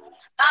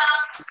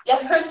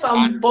 You've heard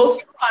from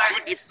both parts.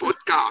 Do the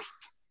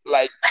podcast.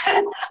 Like,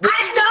 I know.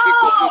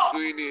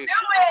 Doing it.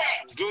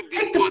 Do it. Do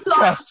the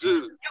podcast too.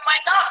 You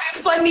might not be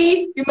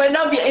funny. You might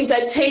not be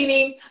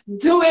entertaining.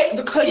 Do it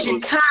because you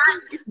can.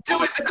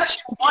 Do it because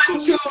you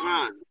want to.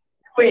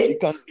 Wait. You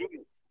can do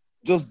it.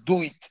 Just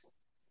do it.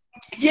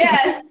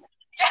 Yes.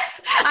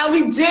 And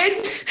we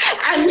did.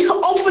 And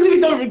hopefully we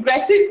don't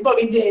regret it, but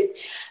we did.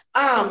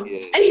 And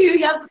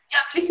you have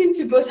listened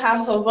to both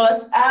half of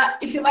us.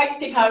 If you like,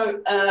 take our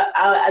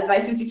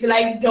advices. If you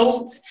like,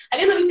 don't.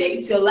 And if you take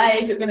it to your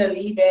life, you're gonna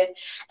leave it.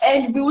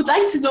 And we would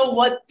like to know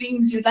what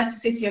things you'd like to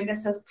say to your younger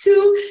self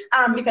too.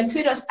 You can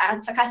tweet us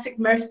at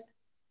sarcasticmirth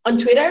on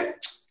Twitter.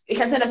 You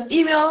can send us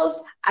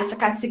emails at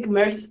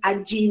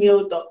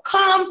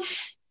sarcasticmirth@gmail.com.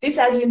 This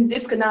has been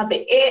This Gonna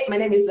Be It. My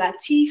name is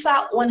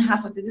Latifa, one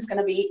half of the This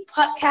Gonna Be It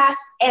podcast,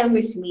 and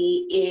with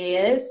me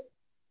is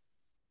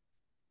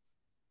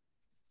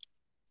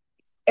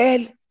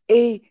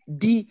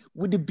LAD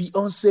with the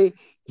Beyonce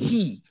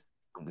he.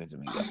 I'm going to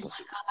make that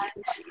possible.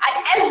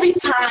 Every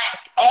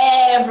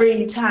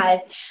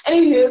time.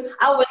 Anywho,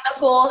 a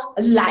wonderful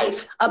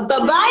life.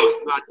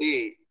 Bye-bye.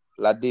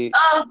 Lade.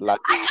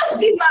 I just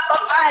did my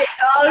bye-bye.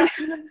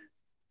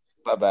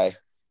 Bye-bye,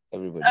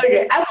 everybody.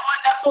 Okay, have a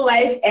wonderful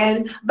life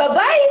and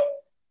bye-bye.